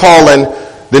only calling,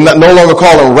 they're no longer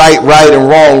calling right and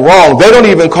wrong. They don't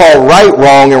even call right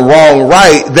wrong and wrong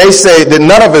right. They say that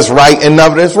none of it's right and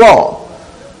none of it's wrong.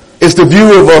 It's the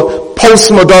view of a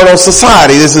postmodern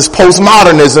society. This is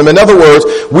postmodernism. In other words,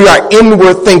 we are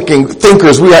inward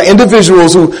thinkers. We are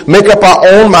individuals who make up our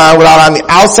own mind without any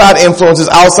outside influences,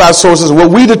 outside sources.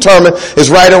 What we determine is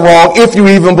right or wrong, if you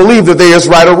even believe that there is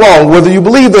right or wrong. Whether you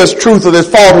believe there's truth or there's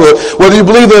falsehood, whether you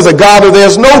believe there's a God or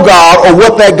there's no God, or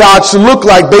what that God should look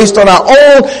like based on our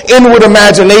own inward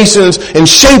imaginations and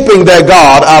shaping that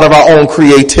God out of our own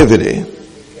creativity.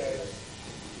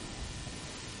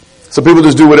 So people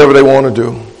just do whatever they want to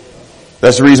do.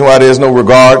 That's the reason why there's no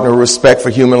regard, no respect for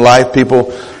human life.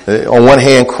 People, on one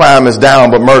hand, crime is down,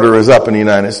 but murder is up in the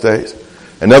United States.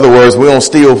 In other words, we don't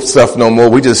steal stuff no more.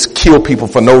 We just kill people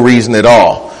for no reason at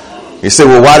all. You say,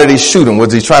 well, why did he shoot him?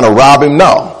 Was he trying to rob him?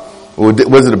 No.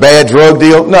 Was it a bad drug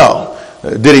deal? No.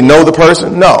 Did he know the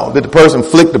person? No. Did the person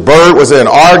flick the bird? Was there an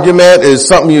argument? Is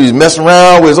something he was messing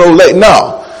around with his old lady?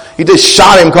 No. He just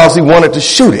shot him because he wanted to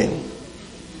shoot him.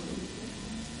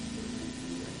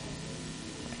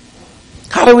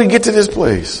 How do we get to this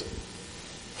place?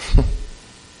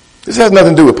 This has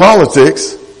nothing to do with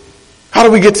politics. How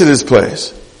do we get to this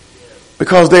place?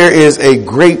 Because there is a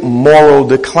great moral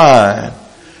decline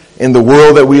in the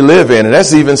world that we live in, and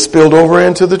that's even spilled over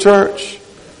into the church.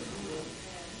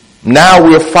 Now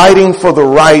we're fighting for the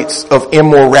rights of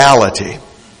immorality.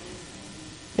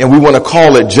 and we want to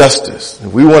call it justice.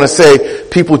 If we want to say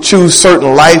people choose certain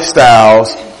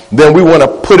lifestyles, then we want to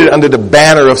put it under the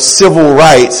banner of civil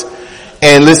rights.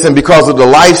 And listen, because of the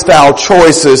lifestyle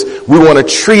choices, we want to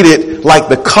treat it like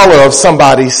the color of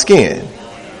somebody's skin.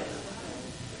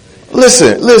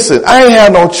 Listen, I ain't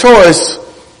have no choice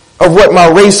of what my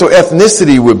race or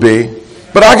ethnicity would be,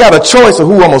 but I got a choice of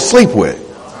who I'm going to sleep with.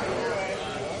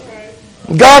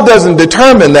 God doesn't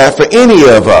determine that for any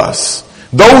of us.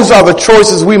 Those are the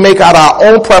choices we make out of our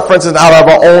own preferences, out of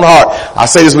our own heart. I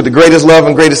say this with the greatest love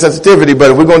and greatest sensitivity,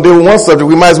 but if we're going to deal with one subject,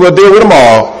 we might as well deal with them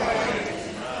all.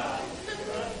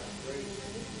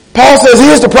 Paul says,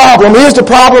 here's the problem. Here's the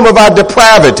problem of our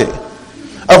depravity,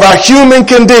 of our human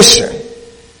condition.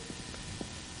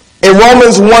 In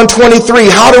Romans 1:23,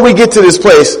 how do we get to this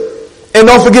place? And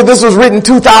don't forget, this was written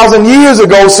 2,000 years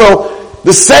ago, so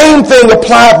the same thing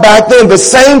applied back then, the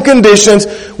same conditions.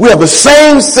 We have the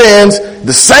same sins,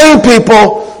 the same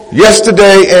people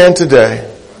yesterday and today.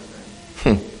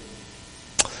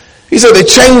 He said they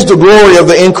changed the glory of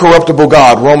the incorruptible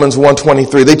God, Romans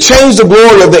 1:23. They changed the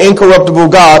glory of the incorruptible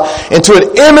God into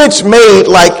an image made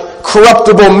like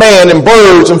corruptible man and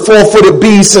birds and four-footed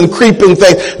beasts and creeping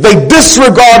things. They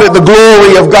disregarded the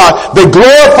glory of God. They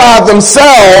glorified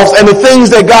themselves and the things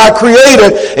that God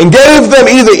created and gave them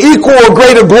either equal or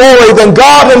greater glory than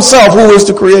God himself, who is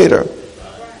the creator.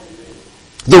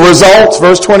 The results,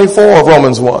 verse 24 of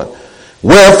Romans 1.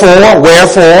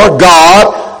 Wherefore,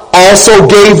 God also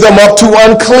gave them up to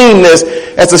uncleanness.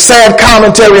 That's a sad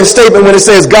commentary and statement when it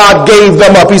says God gave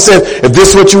them up. He says, if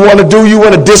this is what you want to do, you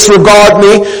want to disregard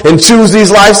me and choose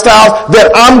these lifestyles, then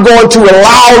I'm going to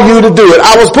allow you to do it.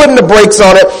 I was putting the brakes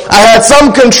on it. I had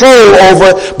some control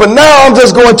over it, but now I'm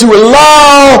just going to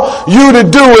allow you to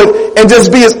do it and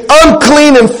just be as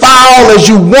unclean and foul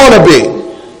as you want to be.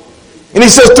 And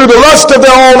he says, through the lust of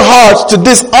their own hearts, to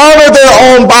dishonor their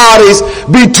own bodies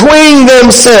between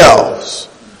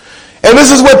themselves. And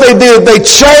this is what they did. They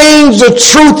changed the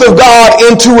truth of God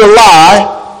into a lie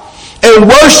and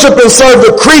worship and serve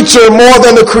the creature more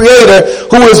than the creator,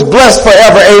 who is blessed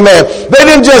forever. Amen. They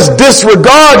didn't just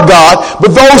disregard God,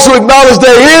 but those who acknowledge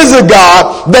there is a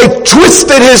God, they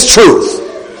twisted his truth.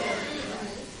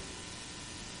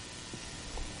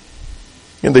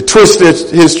 And they twisted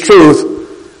his truth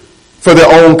for their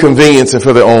own convenience and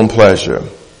for their own pleasure.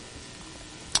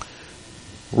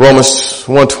 Romans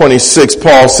 1:26,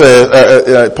 Paul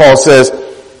says,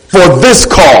 for this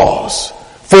cause,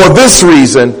 for this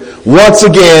reason, once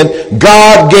again,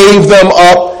 God gave them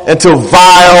up into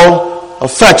vile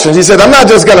affections. He said, I'm not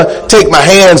just going to take my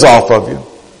hands off of you.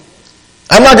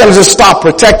 I'm not going to just stop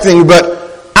protecting you, but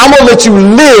I'm going to let you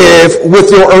live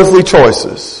with your earthly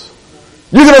choices.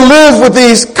 You're going to live with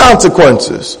these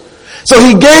consequences. So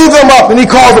he gave them up and he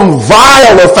called them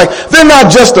vile affections. They're not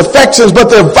just affections, but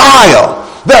they're vile.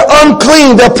 They're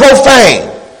unclean. They're profane.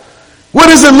 What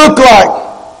does it look like?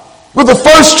 Well, the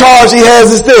first charge he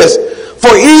has is this.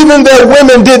 For even their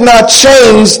women did not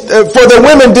change, for their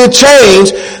women did change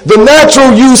the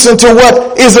natural use into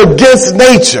what is against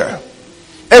nature.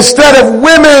 Instead of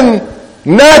women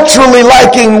naturally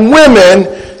liking women,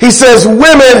 he says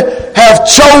women have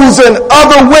chosen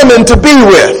other women to be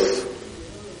with.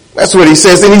 That's what he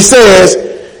says. And he says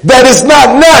that it's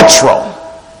not natural.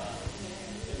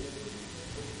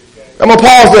 I'm going to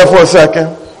pause there for a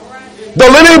second.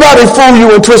 Don't let anybody fool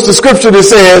you and twist the scripture that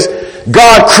says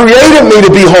God created me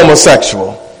to be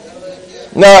homosexual.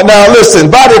 Now listen,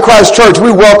 Body of Christ Church,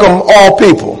 we welcome all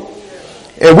people.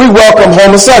 And we welcome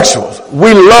homosexuals.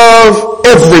 We love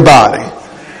everybody.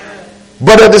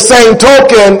 But at the same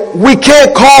token, we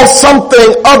can't call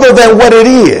something other than what it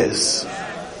is.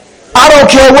 I don't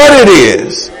care what it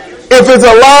is. If it's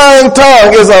a lying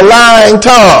tongue, it's a lying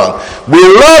tongue. We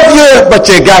love you, but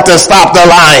you got to stop the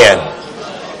lying.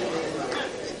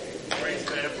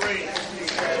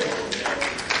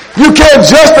 You can't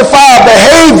justify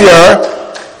behavior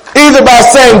either by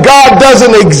saying God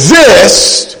doesn't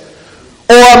exist,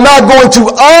 or I'm not going to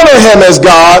honor him as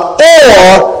God,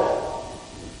 or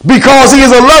because he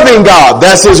is a loving God.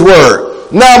 That's his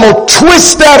word. Now I'm going to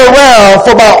twist that around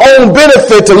for my own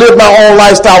benefit to live my own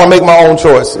lifestyle and make my own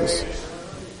choices.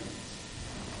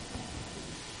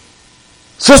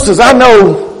 Sisters, I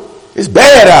know it's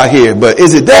bad out here, but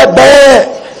is it that bad?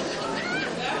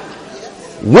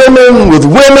 Women with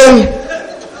women.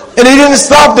 And he didn't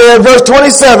stop there in verse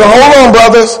 27. Hold on,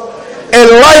 brothers. And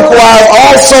likewise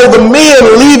also the men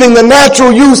leaving the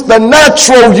natural use. The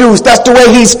natural use. That's the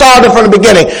way he started from the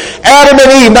beginning. Adam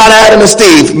and Eve, not Adam and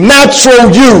Steve. Natural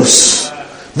use.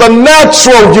 The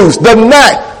natural use.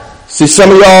 See, some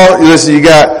of y'all, listen,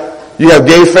 you have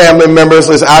gay family members.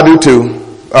 Listen, I do too.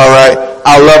 All right.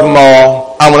 I love them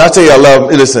all. When I tell you I love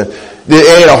them, listen,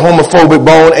 there ain't a homophobic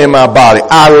bone in my body.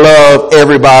 I love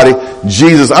everybody.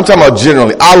 Jesus, I'm talking about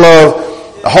generally. I love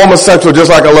a homosexual just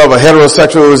like I love a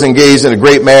heterosexual who is engaged in a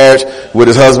great marriage with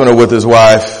his husband or with his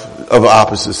wife of the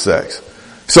opposite sex.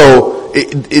 So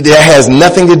it has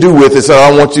nothing to do with it. So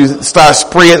I want you to start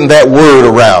spreading that word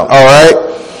around. All right.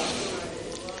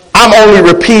 I'm only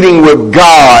repeating what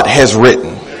God has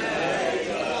written.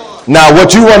 Now,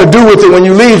 what you want to do with it when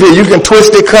you leave here, you can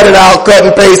twist it, cut it out, cut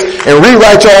and paste, and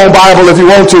rewrite your own Bible if you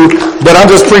want to, but I'm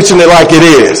just preaching it like it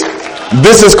is.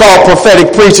 This is called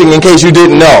prophetic preaching, in case you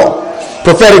didn't know.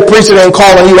 Prophetic preaching ain't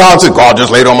calling you out and saying, God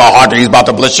just laid on my heart that he's about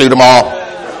to bless you tomorrow.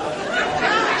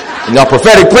 Now,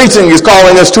 prophetic preaching is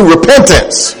calling us to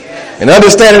repentance. And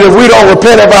understanding if we don't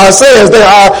repent of our sins, there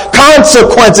are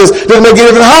consequences that make it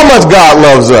even how much God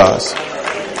loves us.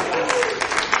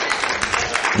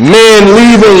 Men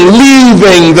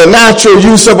leaving the natural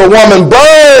use of a woman,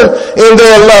 burn in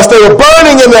their lust. They were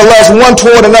burning in their lust one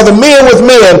toward another, men with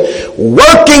men,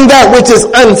 working that which is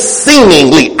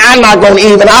unseemingly.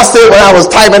 I said when I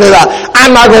was typing it out,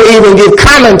 I'm not going to even give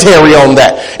commentary on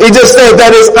that. It just says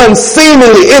that it's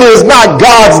unseemingly. It is not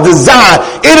God's design.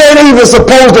 It ain't even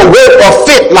supposed to work or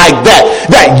fit like that.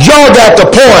 That y'all got the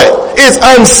point. It's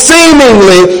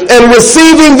unseemingly and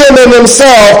receiving them in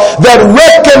themselves that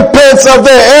recompense of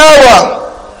their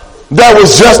error that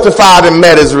was justified and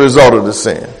met as a result of the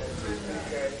sin.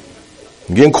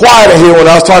 I'm getting quiet in here when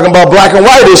I was talking about black and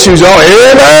white issues. Y'all,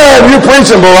 amen, you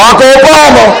preaching Barack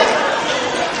Obama.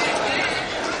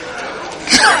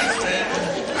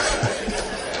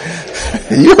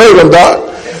 You heard him, Doc.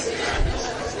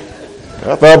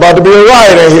 I thought about to be a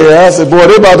riot in here. I said, boy,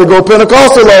 they about to go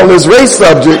Pentecostal on this race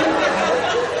subject.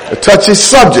 A touchy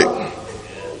subject.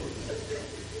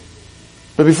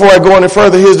 But before I go any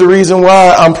further, here's the reason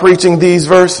why I'm preaching these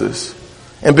verses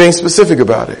and being specific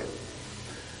about it.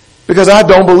 Because I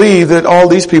don't believe that all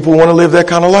these people want to live that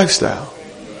kind of lifestyle.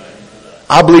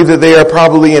 I believe that they are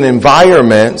probably in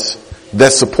environments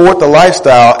that support the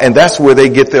lifestyle, and that's where they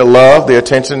get their love, their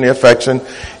attention, their affection,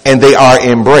 and they are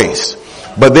embraced.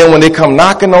 But then when they come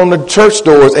knocking on the church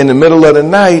doors in the middle of the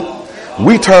night,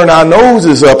 we turn our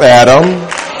noses up at them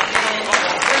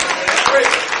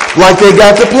like they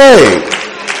got the plague.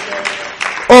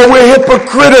 Or we're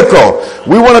hypocritical.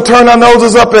 We want to turn our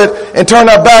noses up at and turn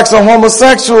our backs on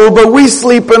homosexual, but we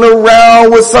sleeping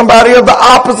around with somebody of the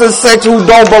opposite sex who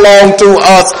don't belong to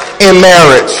us in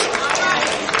marriage.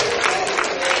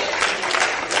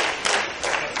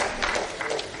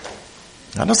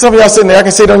 I know some of y'all sitting there, I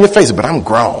can see it on your face, but I'm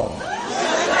grown.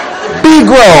 Be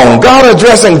grown. God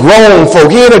addressing grown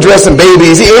folk. He ain't addressing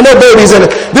babies. He ain't no babies in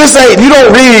it. You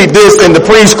don't read this in the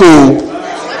preschool.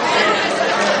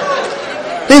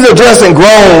 He's addressing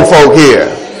grown folk here.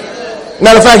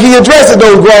 Matter of fact, he addresses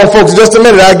those grown folks in just a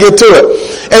minute. I'll get to it.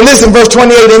 And listen, verse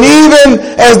 28, and even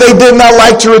as they did not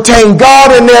like to retain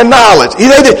God in their knowledge.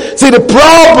 See, the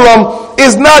problem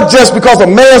is not just because a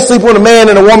man sleeping with a man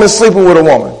and a woman sleeping with a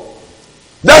woman.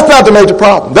 That's not the major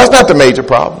problem. That's not the major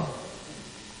problem.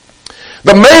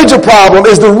 The major problem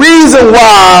is the reason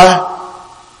why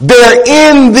they're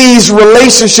in these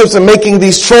relationships and making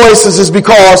these choices is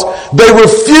because they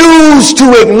refuse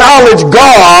to acknowledge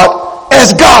God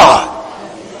as God.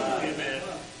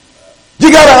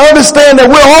 You got to understand that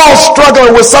we're all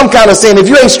struggling with some kind of sin. If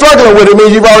you ain't struggling with it, it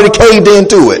means you've already caved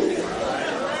into it.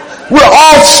 We're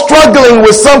all struggling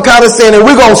with some kind of sin, and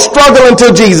we're going to struggle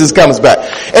until Jesus comes back.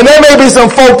 And there may be some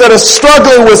folk that are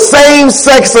struggling with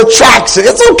same-sex attraction.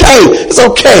 It's okay. It's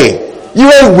okay.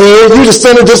 You ain't weird. You just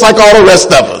sinner just like all the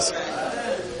rest of us.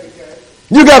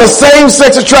 You got a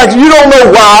same-sex attraction. You don't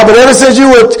know why, but ever since you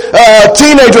were a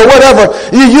teenager or whatever,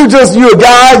 you're a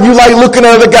guy, you like looking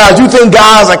at other guys. You think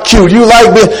guys are cute. You like,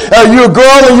 you're a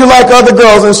girl and you like other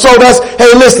girls. And so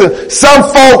hey, listen, some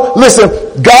folk,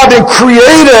 God didn't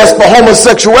create us for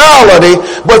homosexuality,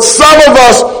 but some of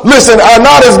us, are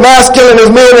not as masculine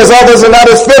as men as others and not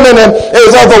as feminine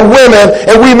as other women,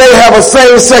 and we may have a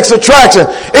same-sex attraction.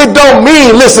 It don't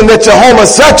mean, that you're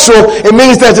homosexual. It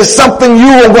means that it's something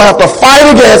you are going to have to fight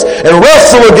against and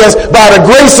wrestle against by the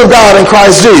grace of God in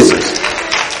Christ Jesus.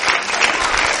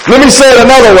 Let me say it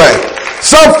another way.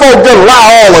 Some folk just lie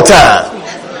all the time.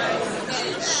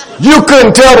 You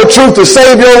couldn't tell the truth to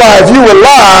save your life. You would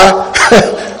lie.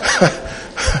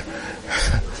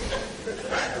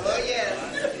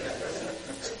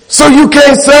 So you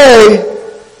can't say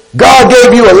God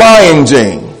gave you a lying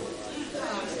gene.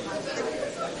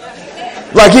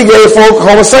 Like he gave folk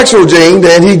homosexual gene,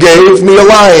 then he gave me a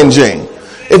lying gene.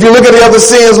 If you look at the other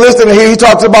sins listed here, he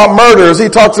talks about murders. He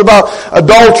talks about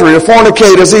adultery or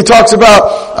fornicators. He talks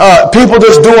about people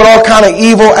just doing all kind of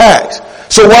evil acts.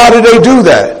 So why do they do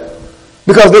that?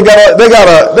 Because they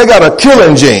got a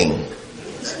killing gene.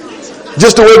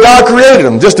 Just the way God created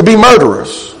them, just to be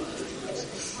murderers.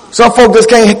 Some folks just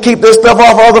can't keep this stuff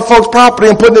off other folks' property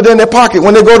and putting it in their pocket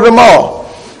when they go to the mall.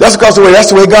 That's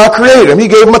the way God created them. He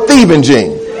gave them a thieving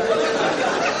gene.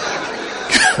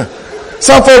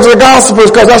 Some folks are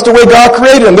gossipers because that's the way God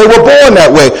created them. They were born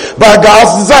that way by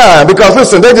God's design because,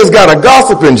 listen, they just got a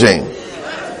gossiping gene.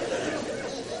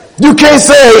 You can't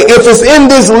say if it's in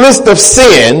this list of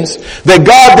sins that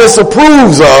God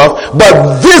disapproves of,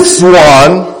 but this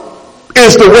one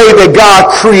is the way that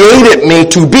God created me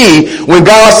to be, when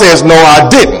God says, no, I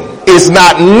didn't. It's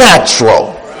not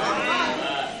natural.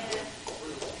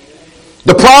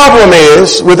 The problem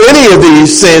is, with any of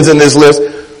these sins in this list,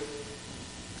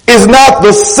 is not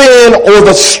the sin or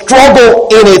the struggle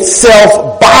in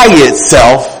itself by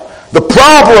itself. The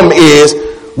problem is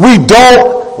we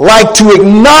don't like to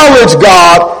acknowledge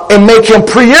God and make him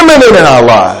preeminent in our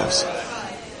lives.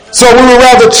 So we would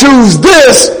rather choose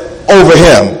this over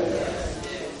him.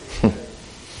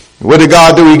 What did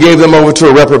God do? He gave them over to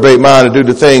a reprobate mind to do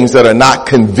the things that are not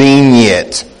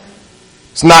convenient.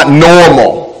 It's not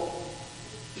normal.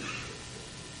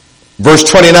 Verse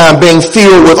 29, being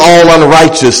filled with all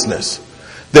unrighteousness.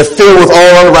 They're filled with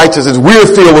all unrighteousness. We're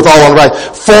filled with all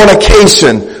unrighteousness.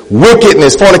 Fornication,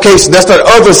 wickedness, fornication. That's that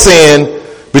other sin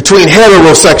between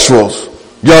heterosexuals.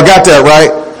 Y'all got that, right?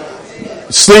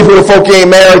 Sleeping with folk you ain't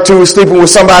married to, sleeping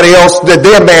with somebody else that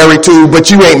they're married to,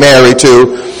 but you ain't married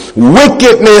to.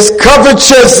 Wickedness,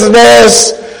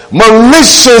 covetousness,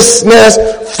 maliciousness,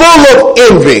 full of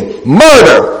envy,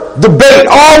 murder, debate,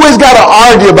 always got to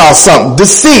argue about something,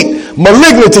 deceit,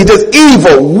 malignity, just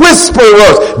evil,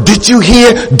 whisperers. Did you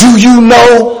hear? Do you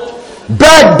know?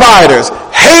 Backbiters,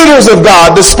 haters of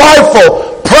God,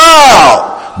 despiteful, proud,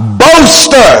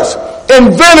 boasters,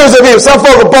 inventors of evil. Some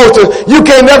folk are boasters. You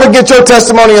can't never get your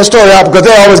testimony and story out because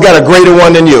they always got a greater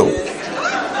one than you.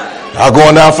 I was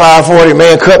going down 540,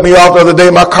 man cut me off the other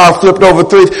day. My car flipped over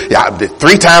three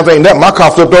times ain't nothing. My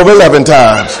car flipped over 11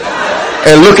 times.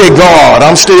 And look at God,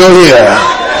 I'm still here.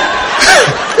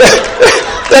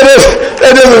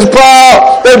 They just is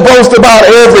proud. They boast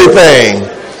about everything.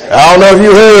 I don't know if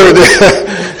you heard.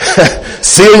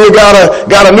 Celia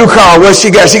got a new car. What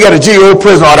she got? She got a Geo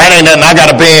Prisma. Oh, that ain't nothing. I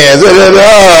got a Benz.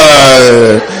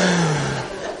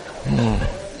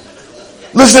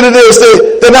 Listen to this.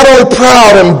 They're not only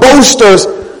proud and boasters,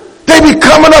 they be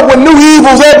coming up with new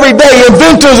evils every day,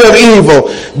 inventors of evil.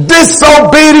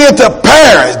 Disobedient to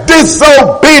parents.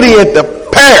 Disobedient to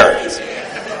parents.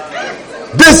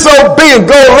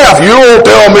 Disobedient. Go left. You don't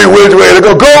tell me which way to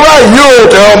go. Go right. You don't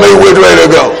tell me which way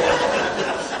to go.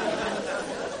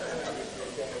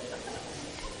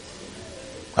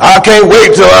 I can't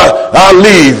wait till I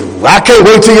leave. I can't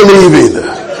wait till you leave either.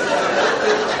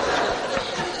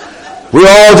 We're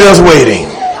all just waiting.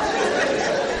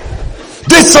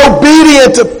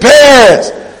 Disobedient to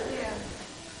parents.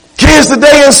 Kids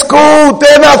today in school,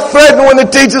 they're not threatened when the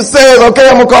teacher says, okay,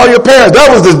 I'm going to call your parents.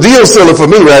 That was the deal sealer for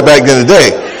me right back in the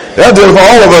day. That was for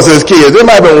all of us as kids. There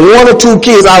might have been one or two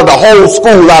kids out of the whole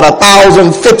school, out of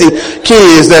 1,050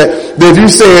 kids that if you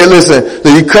say, listen,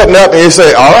 that you cutting up and you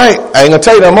say, all right, I ain't going to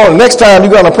tell you no more. Next time you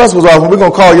go in the principal's office, we're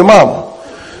going to call your mama.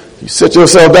 You sit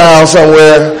yourself down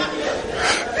somewhere.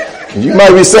 You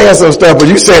might be saying some stuff, but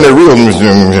you saying it real.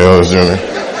 Y'all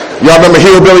remember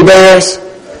Hillbilly Bears?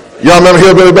 Y'all remember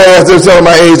Hillbilly Bears? This is some of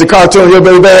my age, the cartoon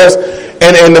Hillbilly Bears.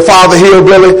 And the father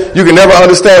Hillbilly, you can never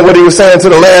understand what he was saying to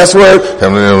the last word.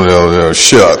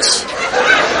 Shucks.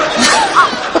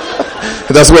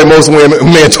 That's the way most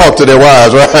men talk to their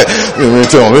wives, right?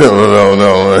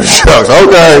 Shucks.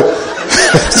 Okay.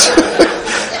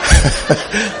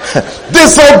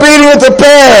 Disobedient to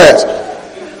parents.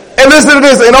 And listen to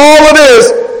this, in all of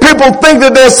this, people think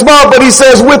that they're smart, but he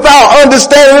says without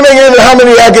understanding, how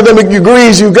many academic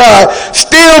degrees you got,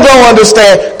 still don't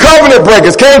understand. Covenant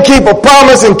breakers can't keep a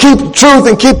promise and keep the truth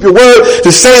and keep your word to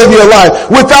save your life.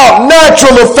 Without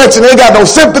natural affection, they got no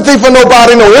sympathy for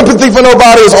nobody, no empathy for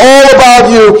nobody. It's all about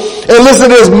you. And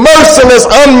listen to this, merciless,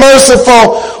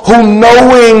 unmerciful, who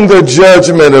knowing the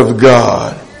judgment of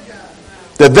God,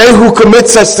 that they who commit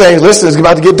such things, listen, it's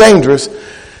about to get dangerous,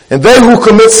 and they who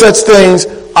commit such things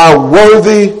are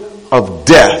worthy of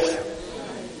death.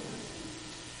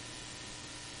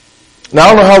 Now, I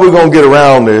don't know how we're going to get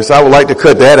around this. I would like to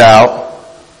cut that out.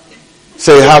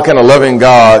 Say, how can a loving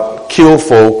God kill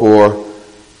folk or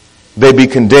they be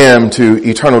condemned to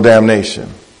eternal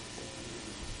damnation?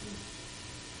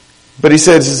 But he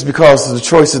says it's because of the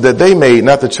choices that they made,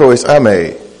 not the choice I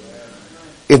made.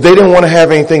 If they didn't want to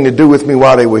have anything to do with me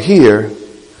while they were here,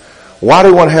 why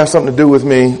do they want to have something to do with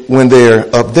me when they're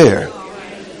up there?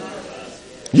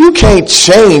 You can't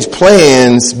change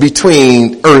plans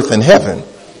between earth and heaven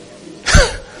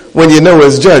when you know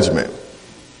it's judgment.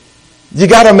 We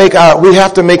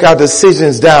have to make our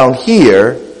decisions down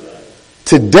here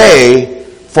today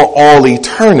for all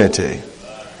eternity.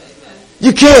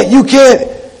 You can't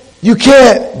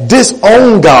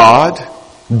disown God,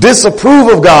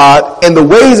 disapprove of God and the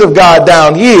ways of God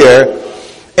down here,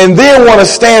 and then want to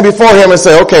stand before him and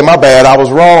say, okay, my bad, I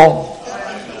was wrong,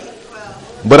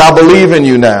 but I believe in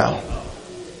you now.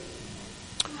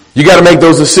 You got to make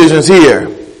those decisions here.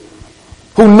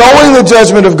 Who, knowing the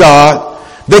judgment of God,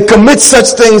 they commit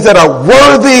such things that are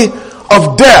worthy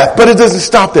of death. But it doesn't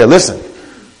stop there. Listen,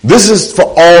 this is for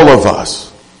all of us.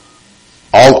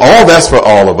 All that's for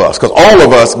all of us, because all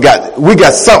of us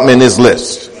got something in this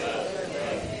list.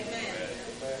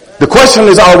 The question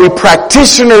is, are we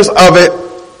practitioners of it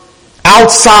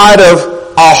outside of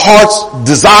our hearts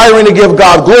desiring to give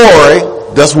God glory?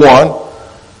 That's one.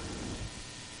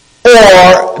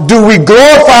 Or do we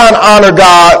glorify and honor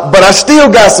God, but I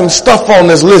still got some stuff on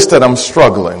this list that I'm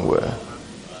struggling with?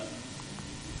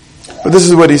 But this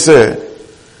is what he said.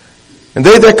 And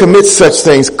they that commit such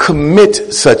things,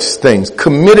 committed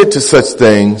to such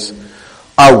things,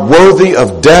 are worthy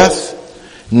of death.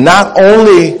 Not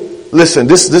only, listen,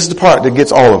 this is the part that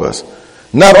gets all of us.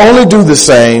 Not only do the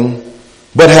same,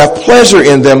 but have pleasure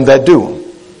in them that do them.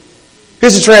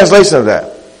 Here's the translation of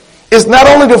that. It's not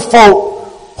only the folk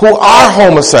who are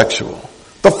homosexual,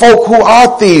 the folk who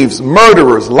are thieves,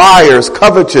 murderers, liars,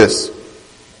 covetous,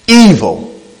 evil,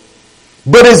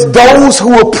 but it's those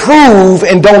who approve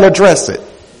and don't address it.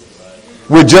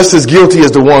 We're just as guilty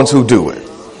as the ones who do it.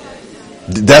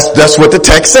 That's what the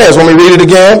text says. Want me to read it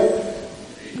again?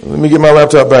 Let me get my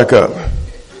laptop back up.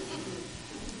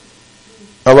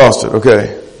 I lost it.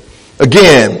 Okay.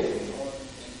 Again,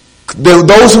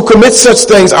 those who commit such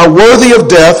things are worthy of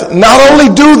death, not only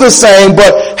do the same,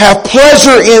 but have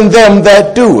pleasure in them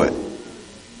that do it.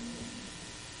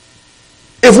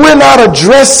 If we're not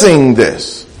addressing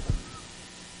this,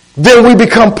 then we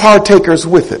become partakers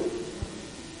with it.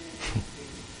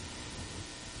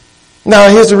 Now,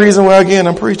 here's the reason why, again,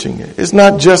 I'm preaching it. It's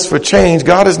not just for change.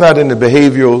 God is not in the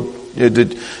behavioral,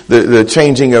 the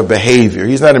changing of behavior.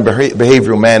 He's not in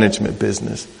behavioral management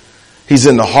business. He's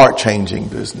in the heart changing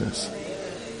business.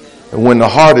 And when the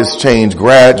heart is changed,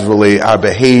 gradually our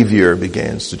behavior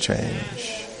begins to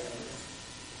change.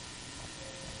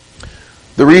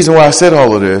 The reason why I said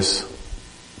all of this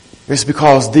is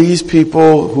because these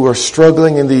people who are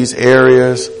struggling in these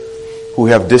areas, who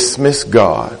have dismissed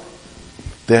God,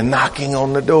 they're knocking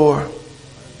on the door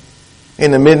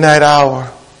in the midnight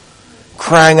hour,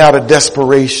 crying out of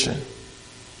desperation.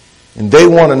 And they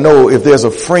want to know if there's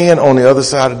a friend on the other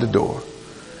side of the door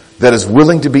that is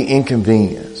willing to be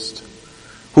inconvenienced,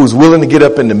 who's willing to get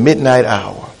up in the midnight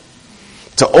hour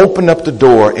to open up the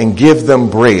door and give them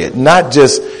bread, not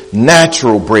just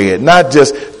natural bread, not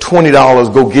just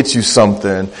 $20 go get you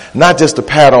something, not just a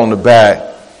pat on the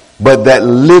back, but that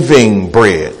living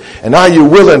bread. And are you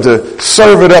willing to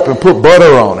serve it up and put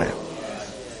butter on it?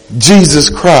 Jesus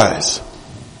Christ.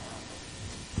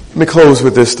 Let me close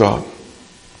with this thought.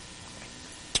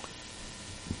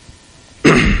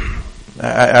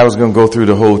 I was going to go through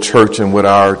the whole church and what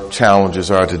our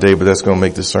challenges are today, but that's going to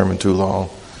make this sermon too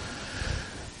long.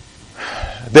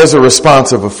 There's a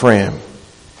response of a friend.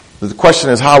 The question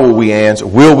is, how will we answer?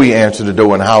 Will we answer the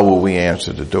door, and how will we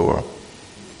answer the door?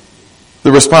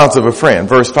 The response of a friend,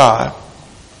 verse 5.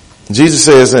 Jesus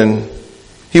says, and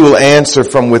he will answer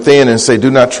from within and say,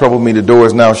 do not trouble me, the door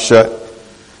is now shut,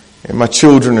 and my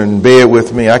children are in bed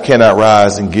with me. I cannot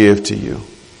rise and give to you.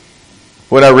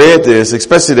 When I read this,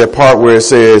 especially that part where it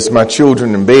says, my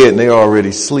children in bed and they already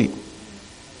asleep,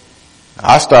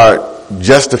 I start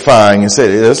justifying and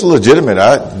say, that's legitimate.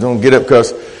 I don't get up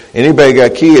because anybody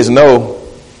got kids know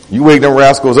you wake them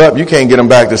rascals up, you can't get them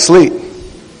back to sleep.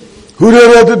 Who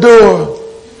there at the door?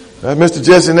 That's Mr.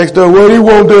 Jesse next door. What do you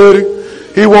want, Daddy?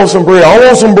 He wants some bread. I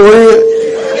want some bread.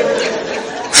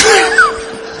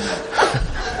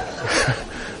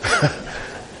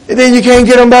 And then you can't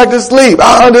get him back to sleep.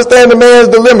 I understand the man's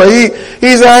dilemma.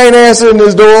 He's I ain't answering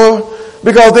this door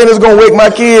because then it's going to wake my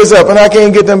kids up and I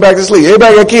can't get them back to sleep.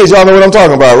 Everybody got kids. Y'all know what I'm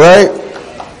talking about, right?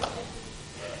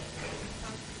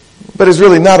 But it's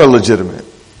really not a legitimate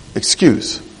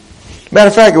excuse. Matter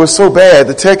of fact, it was so bad,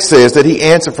 the text says that he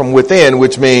answered from within,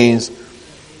 which means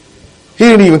he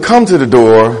didn't even come to the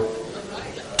door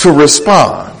to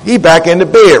respond. He back in the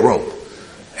bedroom.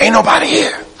 Ain't nobody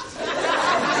here.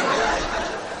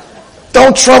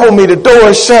 Don't trouble me. The door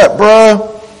is shut, bruh.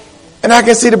 And I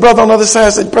can see the brother on the other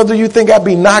side say, brother, you think I'd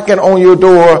be knocking on your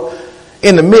door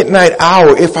in the midnight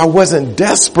hour if I wasn't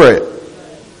desperate?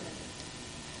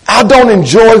 I don't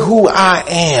enjoy who I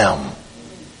am.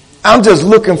 I'm just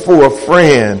looking for a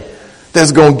friend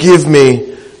that's going to give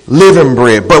me living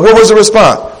bread. But what was the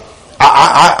response?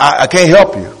 I can't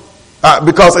help you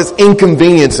because it's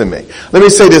inconveniencing me. Let me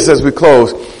say this as we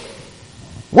close.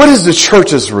 What is the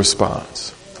church's response?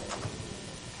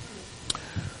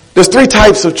 There's three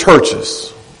types of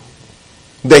churches.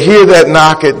 They hear that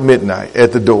knock at midnight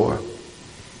at the door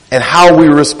and how we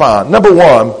respond. Number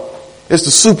one, it's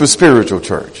the super spiritual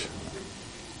church.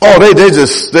 Oh, they're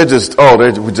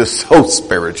just so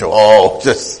spiritual.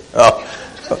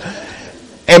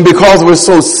 And because we're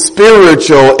so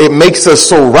spiritual, it makes us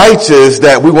so righteous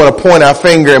that we want to point our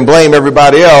finger and blame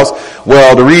everybody else.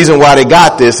 Well, the reason why they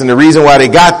got this and the reason why they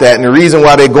got that and the reason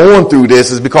why they're going through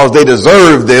this is because they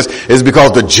deserve this, is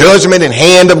because the judgment and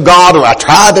hand of God, or I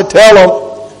tried to tell them.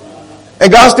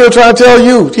 And God's still trying to tell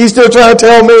you. He's still trying to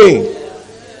tell me.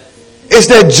 It's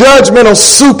that judgmental,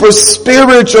 super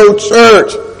spiritual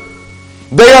church.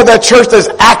 They are that church that's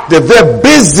active. They're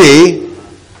busy.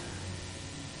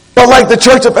 But like the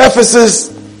church of Ephesus,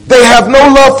 they have no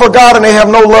love for God and they have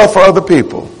no love for other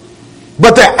people.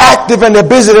 But they're active and they're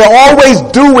busy. They're always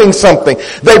doing something.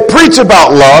 They preach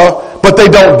about love, but they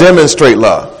don't demonstrate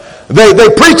love. They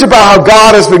preach about how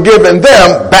God has forgiven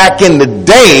them back in the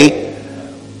day,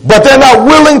 but they're not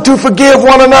willing to forgive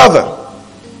one another.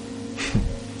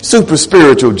 Super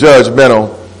spiritual,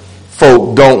 judgmental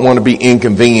folk don't want to be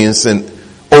inconvenienced and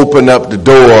open up the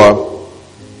door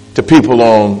to people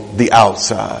on the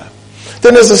outside.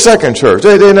 Then there's a second church.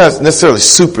 They're not necessarily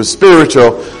super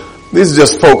spiritual. These are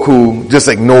just folk who just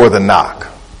ignore the knock.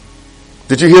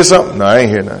 Did you hear something? No, I ain't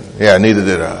hear nothing. Yeah, neither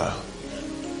did I.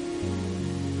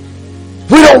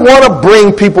 We don't want to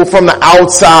bring people from the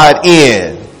outside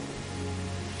in,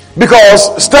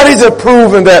 because studies have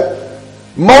proven that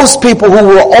most people who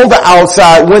were on the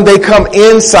outside, when they come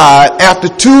inside, after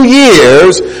 2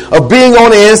 years of being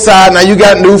on the inside, now you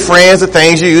got new friends, the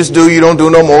things you used to do, you don't do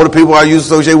no more. The people I used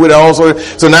to associate with also.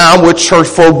 So now I'm with church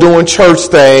folk doing church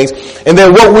things. And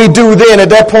then what we do then at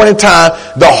that point in time,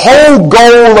 the whole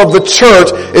goal of the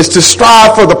church is to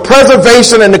strive for the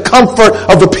preservation and the comfort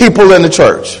of the people in the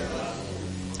church.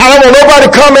 I don't want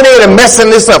nobody coming in and messing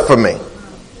this up for me.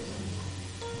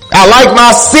 I like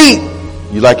my seat.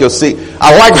 You like your seat?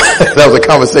 I like, that was a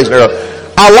conversation earlier.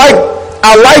 I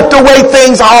like the way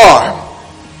things are.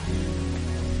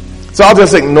 So I'll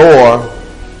just ignore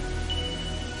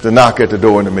the knock at the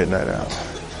door in the midnight hour.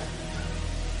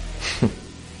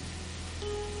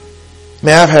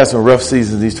 Man, I've had some rough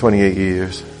seasons these 28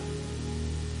 years.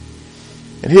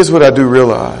 And here's what I do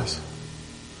realize.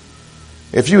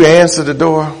 If you answer the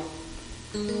door,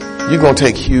 you're going to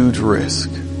take huge risk.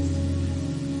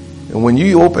 And when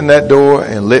you open that door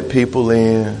and let people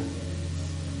in,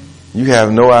 you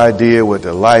have no idea what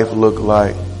the life looked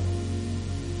like.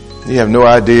 You have no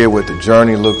idea what the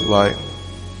journey looked like.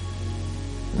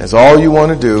 And that's all you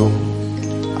want to do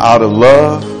out of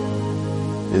love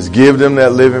is give them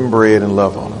that living bread and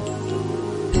love on them.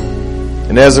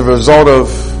 And as a result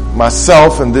of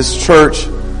myself and this church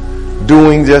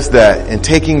doing just that and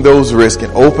taking those risks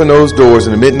and open those doors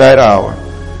in the midnight hour,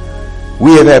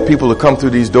 we have had people to come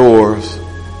through these doors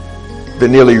that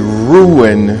nearly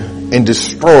ruined and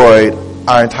destroyed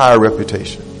our entire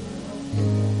reputation.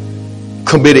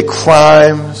 Committed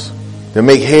crimes that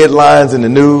make headlines in the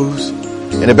news.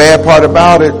 And the bad part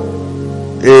about it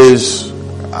is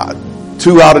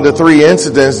 2 out of the 3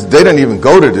 incidents, they didn't even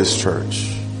go to this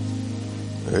church.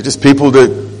 They're just people that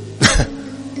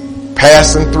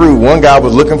passing through. One guy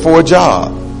was looking for a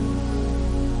job.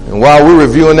 And while we're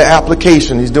reviewing the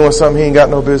application, he's doing something he ain't got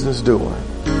no business doing.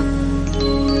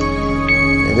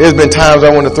 And there's been times I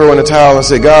want to throw in the towel and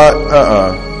say, God,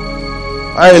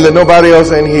 I ain't let nobody else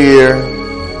in here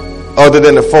other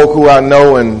than the folk who I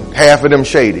know, and half of them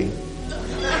shady.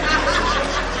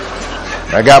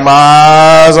 I got my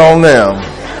eyes on them.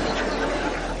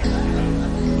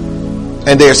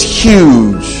 And there's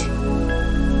huge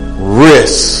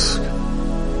risk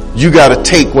you got to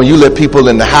take when you let people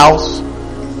in the house,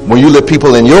 when you let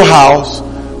people in your house,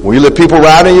 when you let people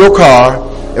ride in your car,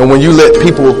 and when you let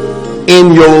people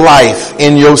in your life,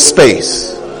 in your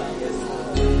space.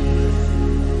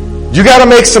 You got to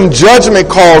make some judgment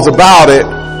calls about it,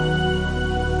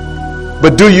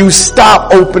 but do you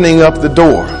stop opening up the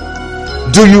door?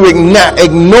 Do you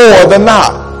ignore the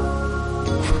knock?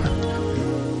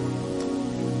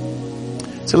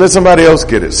 So let somebody else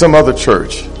get it, some other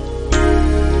church.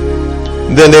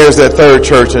 Then there's that third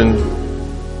church, and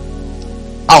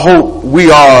I hope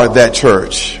we are that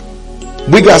church.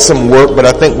 We got some work, but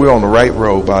I think we're on the right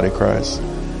road, body of Christ.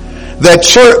 That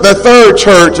church, the third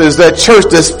church, is that church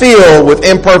that's filled with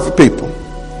imperfect people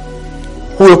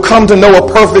who have come to know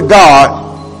a perfect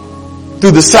God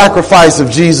through the sacrifice of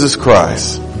Jesus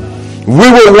Christ.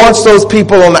 We were once those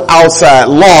people on the outside,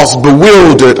 lost,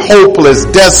 bewildered, hopeless,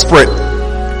 desperate,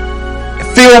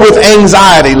 filled with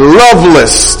anxiety,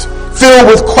 loveless, filled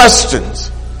with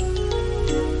questions.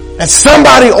 And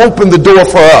somebody opened the door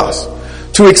for us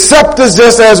to accept us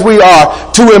just as we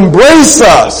are, to embrace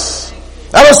us.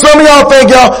 I know some of y'all think,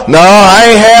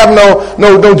 I ain't have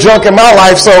no junk in my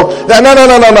life, so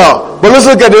no. But let's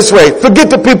look at it this way. Forget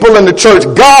the people in the church.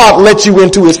 God let you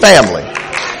into his family.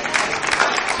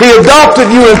 He adopted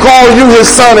you and called you his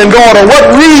son and daughter.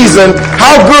 What reason,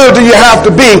 how good do you have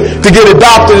to be to get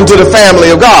adopted into the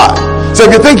family of God? So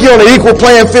if you think you're on an equal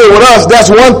playing field with us, that's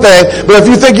one thing. But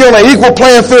if you think you're on an equal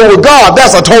playing field with God,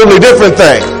 that's a totally different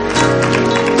thing.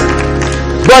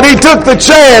 But he took the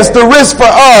chance, the risk for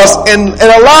us, and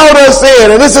allowed us in.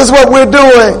 And this is what we're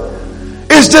doing.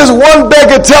 It's just one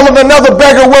beggar telling another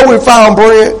beggar where we found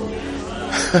bread.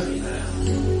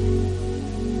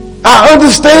 I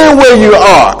understand where you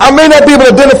are. I may not be able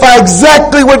to identify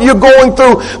exactly what you're going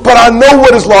through, but I know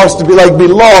what it's lost to be like, be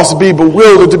lost, be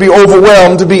bewildered, to be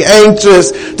overwhelmed, to be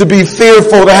anxious, to be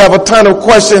fearful, to have a ton of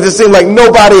questions. It seems like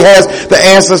nobody has the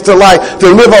answers to life, to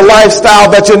live a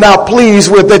lifestyle that you're not pleased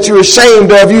with, that you're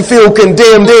ashamed of, you feel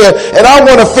condemned in. And I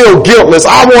want to feel guiltless.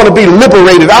 I want to be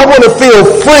liberated. I want to feel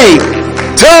free.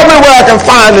 Tell me where I can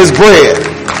find this bread.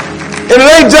 And it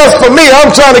ain't just for me.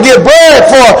 I'm trying to get bread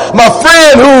for my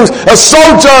friend who's a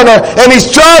sojourner and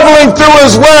he's traveling through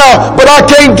as well, but I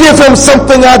can't give him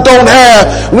something I don't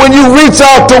have. When you reach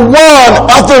out to one,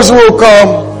 others will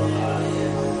come.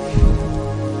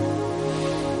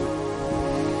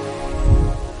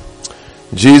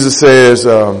 Jesus says,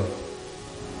 the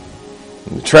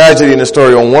tragedy in the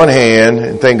story on one hand,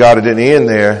 and thank God it didn't end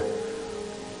there,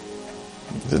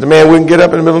 that the man wouldn't get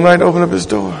up in the middle of the night and open up his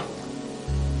door.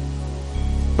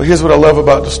 But here's what I love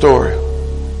about the story.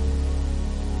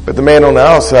 But the man on the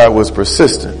outside was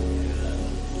persistent.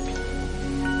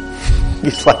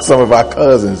 He's like some of our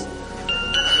cousins.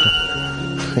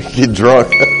 Get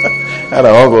drunk. I had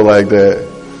an uncle like that.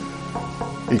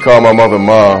 He called my mother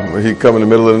Mom. He'd come in the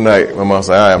middle of the night. My mom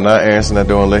said, I am not answering that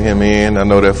door and let him in. I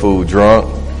know that fool drunk.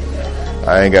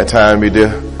 I ain't got time to be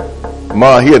there.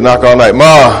 Ma, he'd knock all night.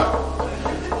 Ma,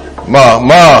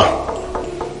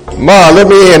 let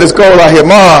me in. It's cold out here.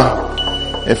 Ma.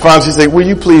 And finally she said, will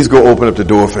you please go open up the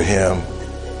door for him?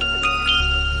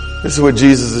 This is what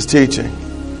Jesus is teaching.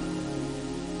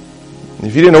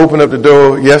 If you didn't open up the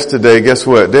door yesterday, guess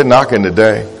what? They're knocking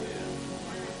today.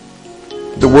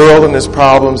 The world and its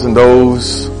problems and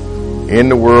those in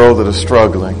the world that are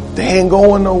struggling, they ain't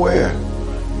going nowhere.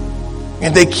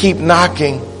 And they keep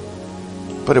knocking.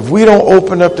 But if we don't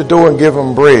open up the door and give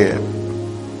them bread,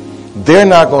 they're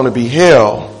not going to be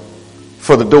held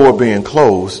for the door being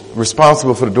closed,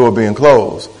 responsible for the door being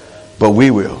closed, but we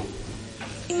will.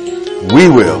 We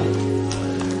will.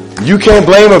 You can't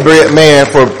blame a bread man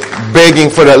for begging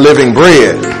for that living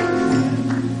bread.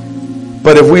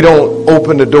 But if we don't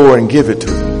open the door and give it to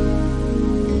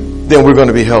them, then we're going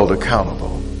to be held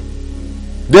accountable.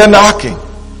 They're knocking.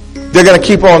 They're going to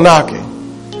keep on knocking.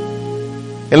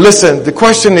 And listen, the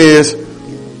question is,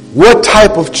 what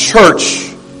type of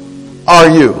church are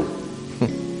you?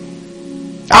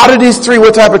 Out of these three,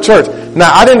 what type of church?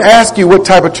 Now, I didn't ask you what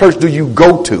type of church do you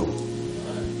go to.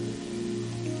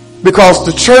 Because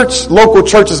the church, local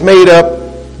church, is made up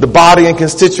the body and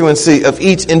constituency of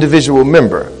each individual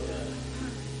member.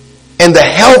 And the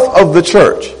health of the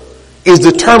church is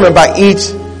determined by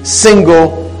each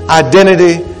single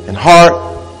identity and heart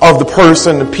of the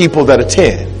person and people that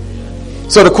attend.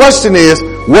 So the question is,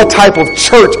 what type of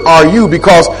church are you?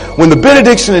 Because when the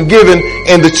benediction is given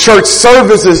and the church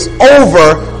service is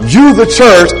over, you the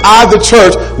church, I the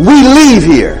church, we leave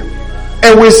here.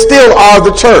 And we still are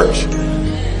the church.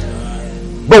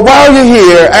 But while you're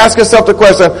here, ask yourself the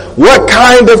question, what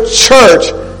kind of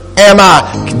church am I?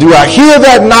 Do I hear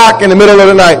that knock in the middle of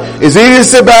the night? It's easy to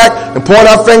sit back and point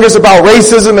our fingers about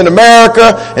racism in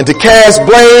America and to cast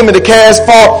blame and to cast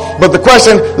fault. But the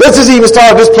question, let's just even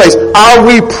start at this place. Are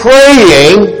we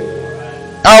praying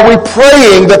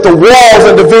that the walls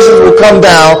and divisions will come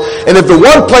down? And if the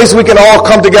one place we can all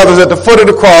come together is at the foot of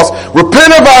the cross,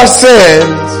 repent of our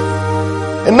sins,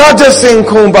 and not just sing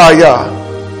Kumbaya,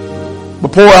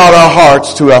 but pour out our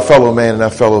hearts to our fellow man and our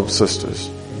fellow sisters.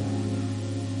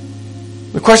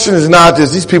 The question is not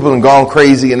just these people have gone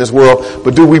crazy in this world,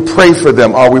 but do we pray for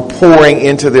them? Are we pouring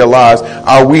into their lives?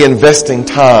 Are we investing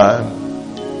time?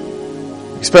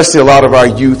 Especially a lot of our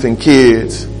youth and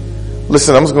kids.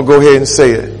 Listen, I'm just going to go ahead and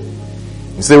say it.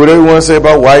 You say whatever you want to say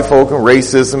about white folk and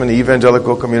racism and the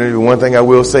evangelical community. One thing I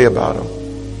will say about them.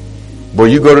 Boy,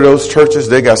 you go to those churches,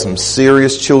 they got some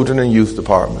serious children and youth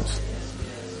departments.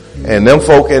 And them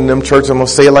folk in them churches, I'm going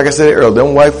to say it like I said earlier,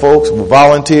 them white folks will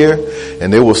volunteer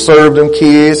and they will serve them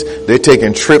kids. They're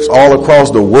taking trips all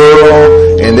across the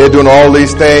world and they're doing all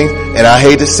these things. And I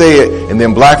hate to say it. And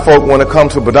then black folk want to come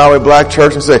to a predominantly black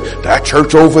church and say, that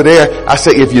church over there. I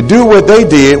say, if you do what they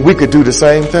did, we could do the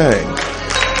same thing.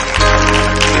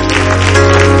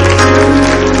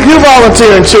 You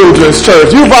volunteer in children's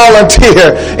church. You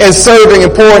volunteer in serving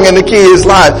and pouring into kids'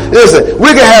 lives. Listen, we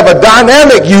can have a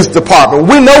dynamic youth department.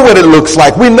 We know what it looks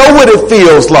like. We know what it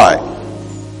feels like.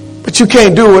 But you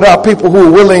can't do it without people who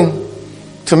are willing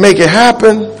to make it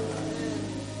happen.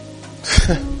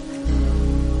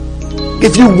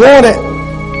 If you want it,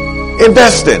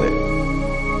 invest in it.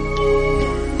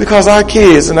 Because our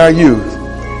kids and our youth,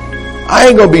 I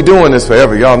ain't going to be doing this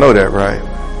forever. Y'all know that, right?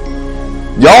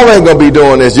 Y'all ain't going to be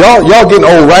doing this. Y'all getting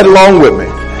old right along with me.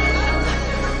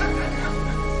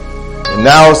 And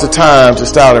now is the time to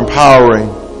start empowering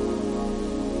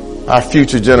our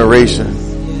future generation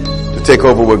to take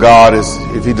over what God is,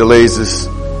 if he delays this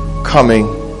coming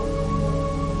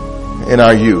in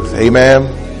our youth. Amen.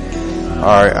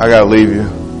 All right, I got to leave you.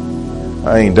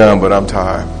 I ain't done, but I'm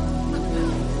tired.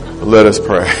 But let us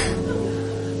pray.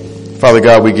 Father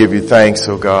God, we give you thanks,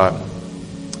 oh God.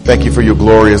 Thank you for your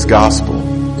glorious gospel.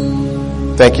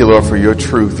 Thank you, Lord, for your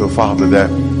truth, oh Father, that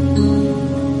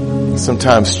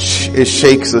sometimes it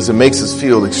shakes us and makes us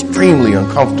feel extremely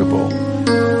uncomfortable.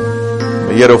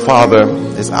 But yet, oh Father,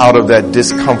 it's out of that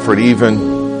discomfort,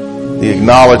 even the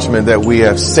acknowledgement that we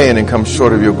have sinned and come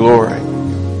short of your glory,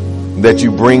 that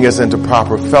you bring us into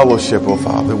proper fellowship, oh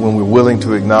Father, when we're willing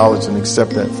to acknowledge and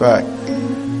accept that fact.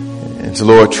 And to,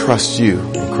 Lord, trust you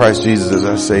in Christ Jesus as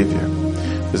our Savior.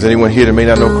 If there's anyone here that may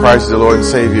not know Christ as their Lord and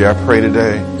Savior, I pray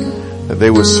today that they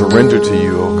would surrender to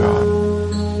you, oh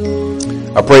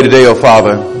God. I pray today, oh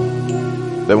Father,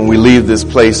 that when we leave this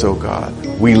place, oh God,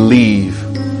 we leave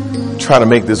trying to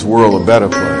make this world a better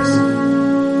place.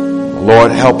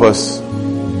 Lord, help us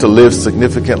to live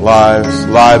significant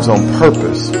lives on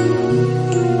purpose,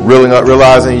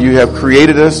 realizing you have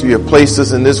created us, you have placed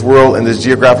us in this world, in this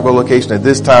geographical location at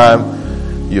this time.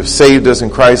 You have saved us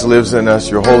and Christ lives in us,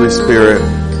 your Holy Spirit,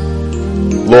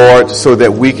 Lord, so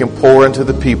that we can pour into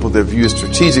the people that you have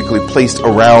strategically placed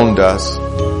around us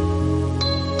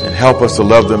and help us to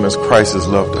love them as Christ has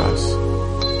loved us.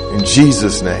 In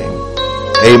Jesus' name,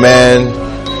 amen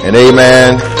and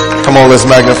amen. Come on, let's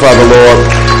magnify the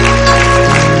Lord.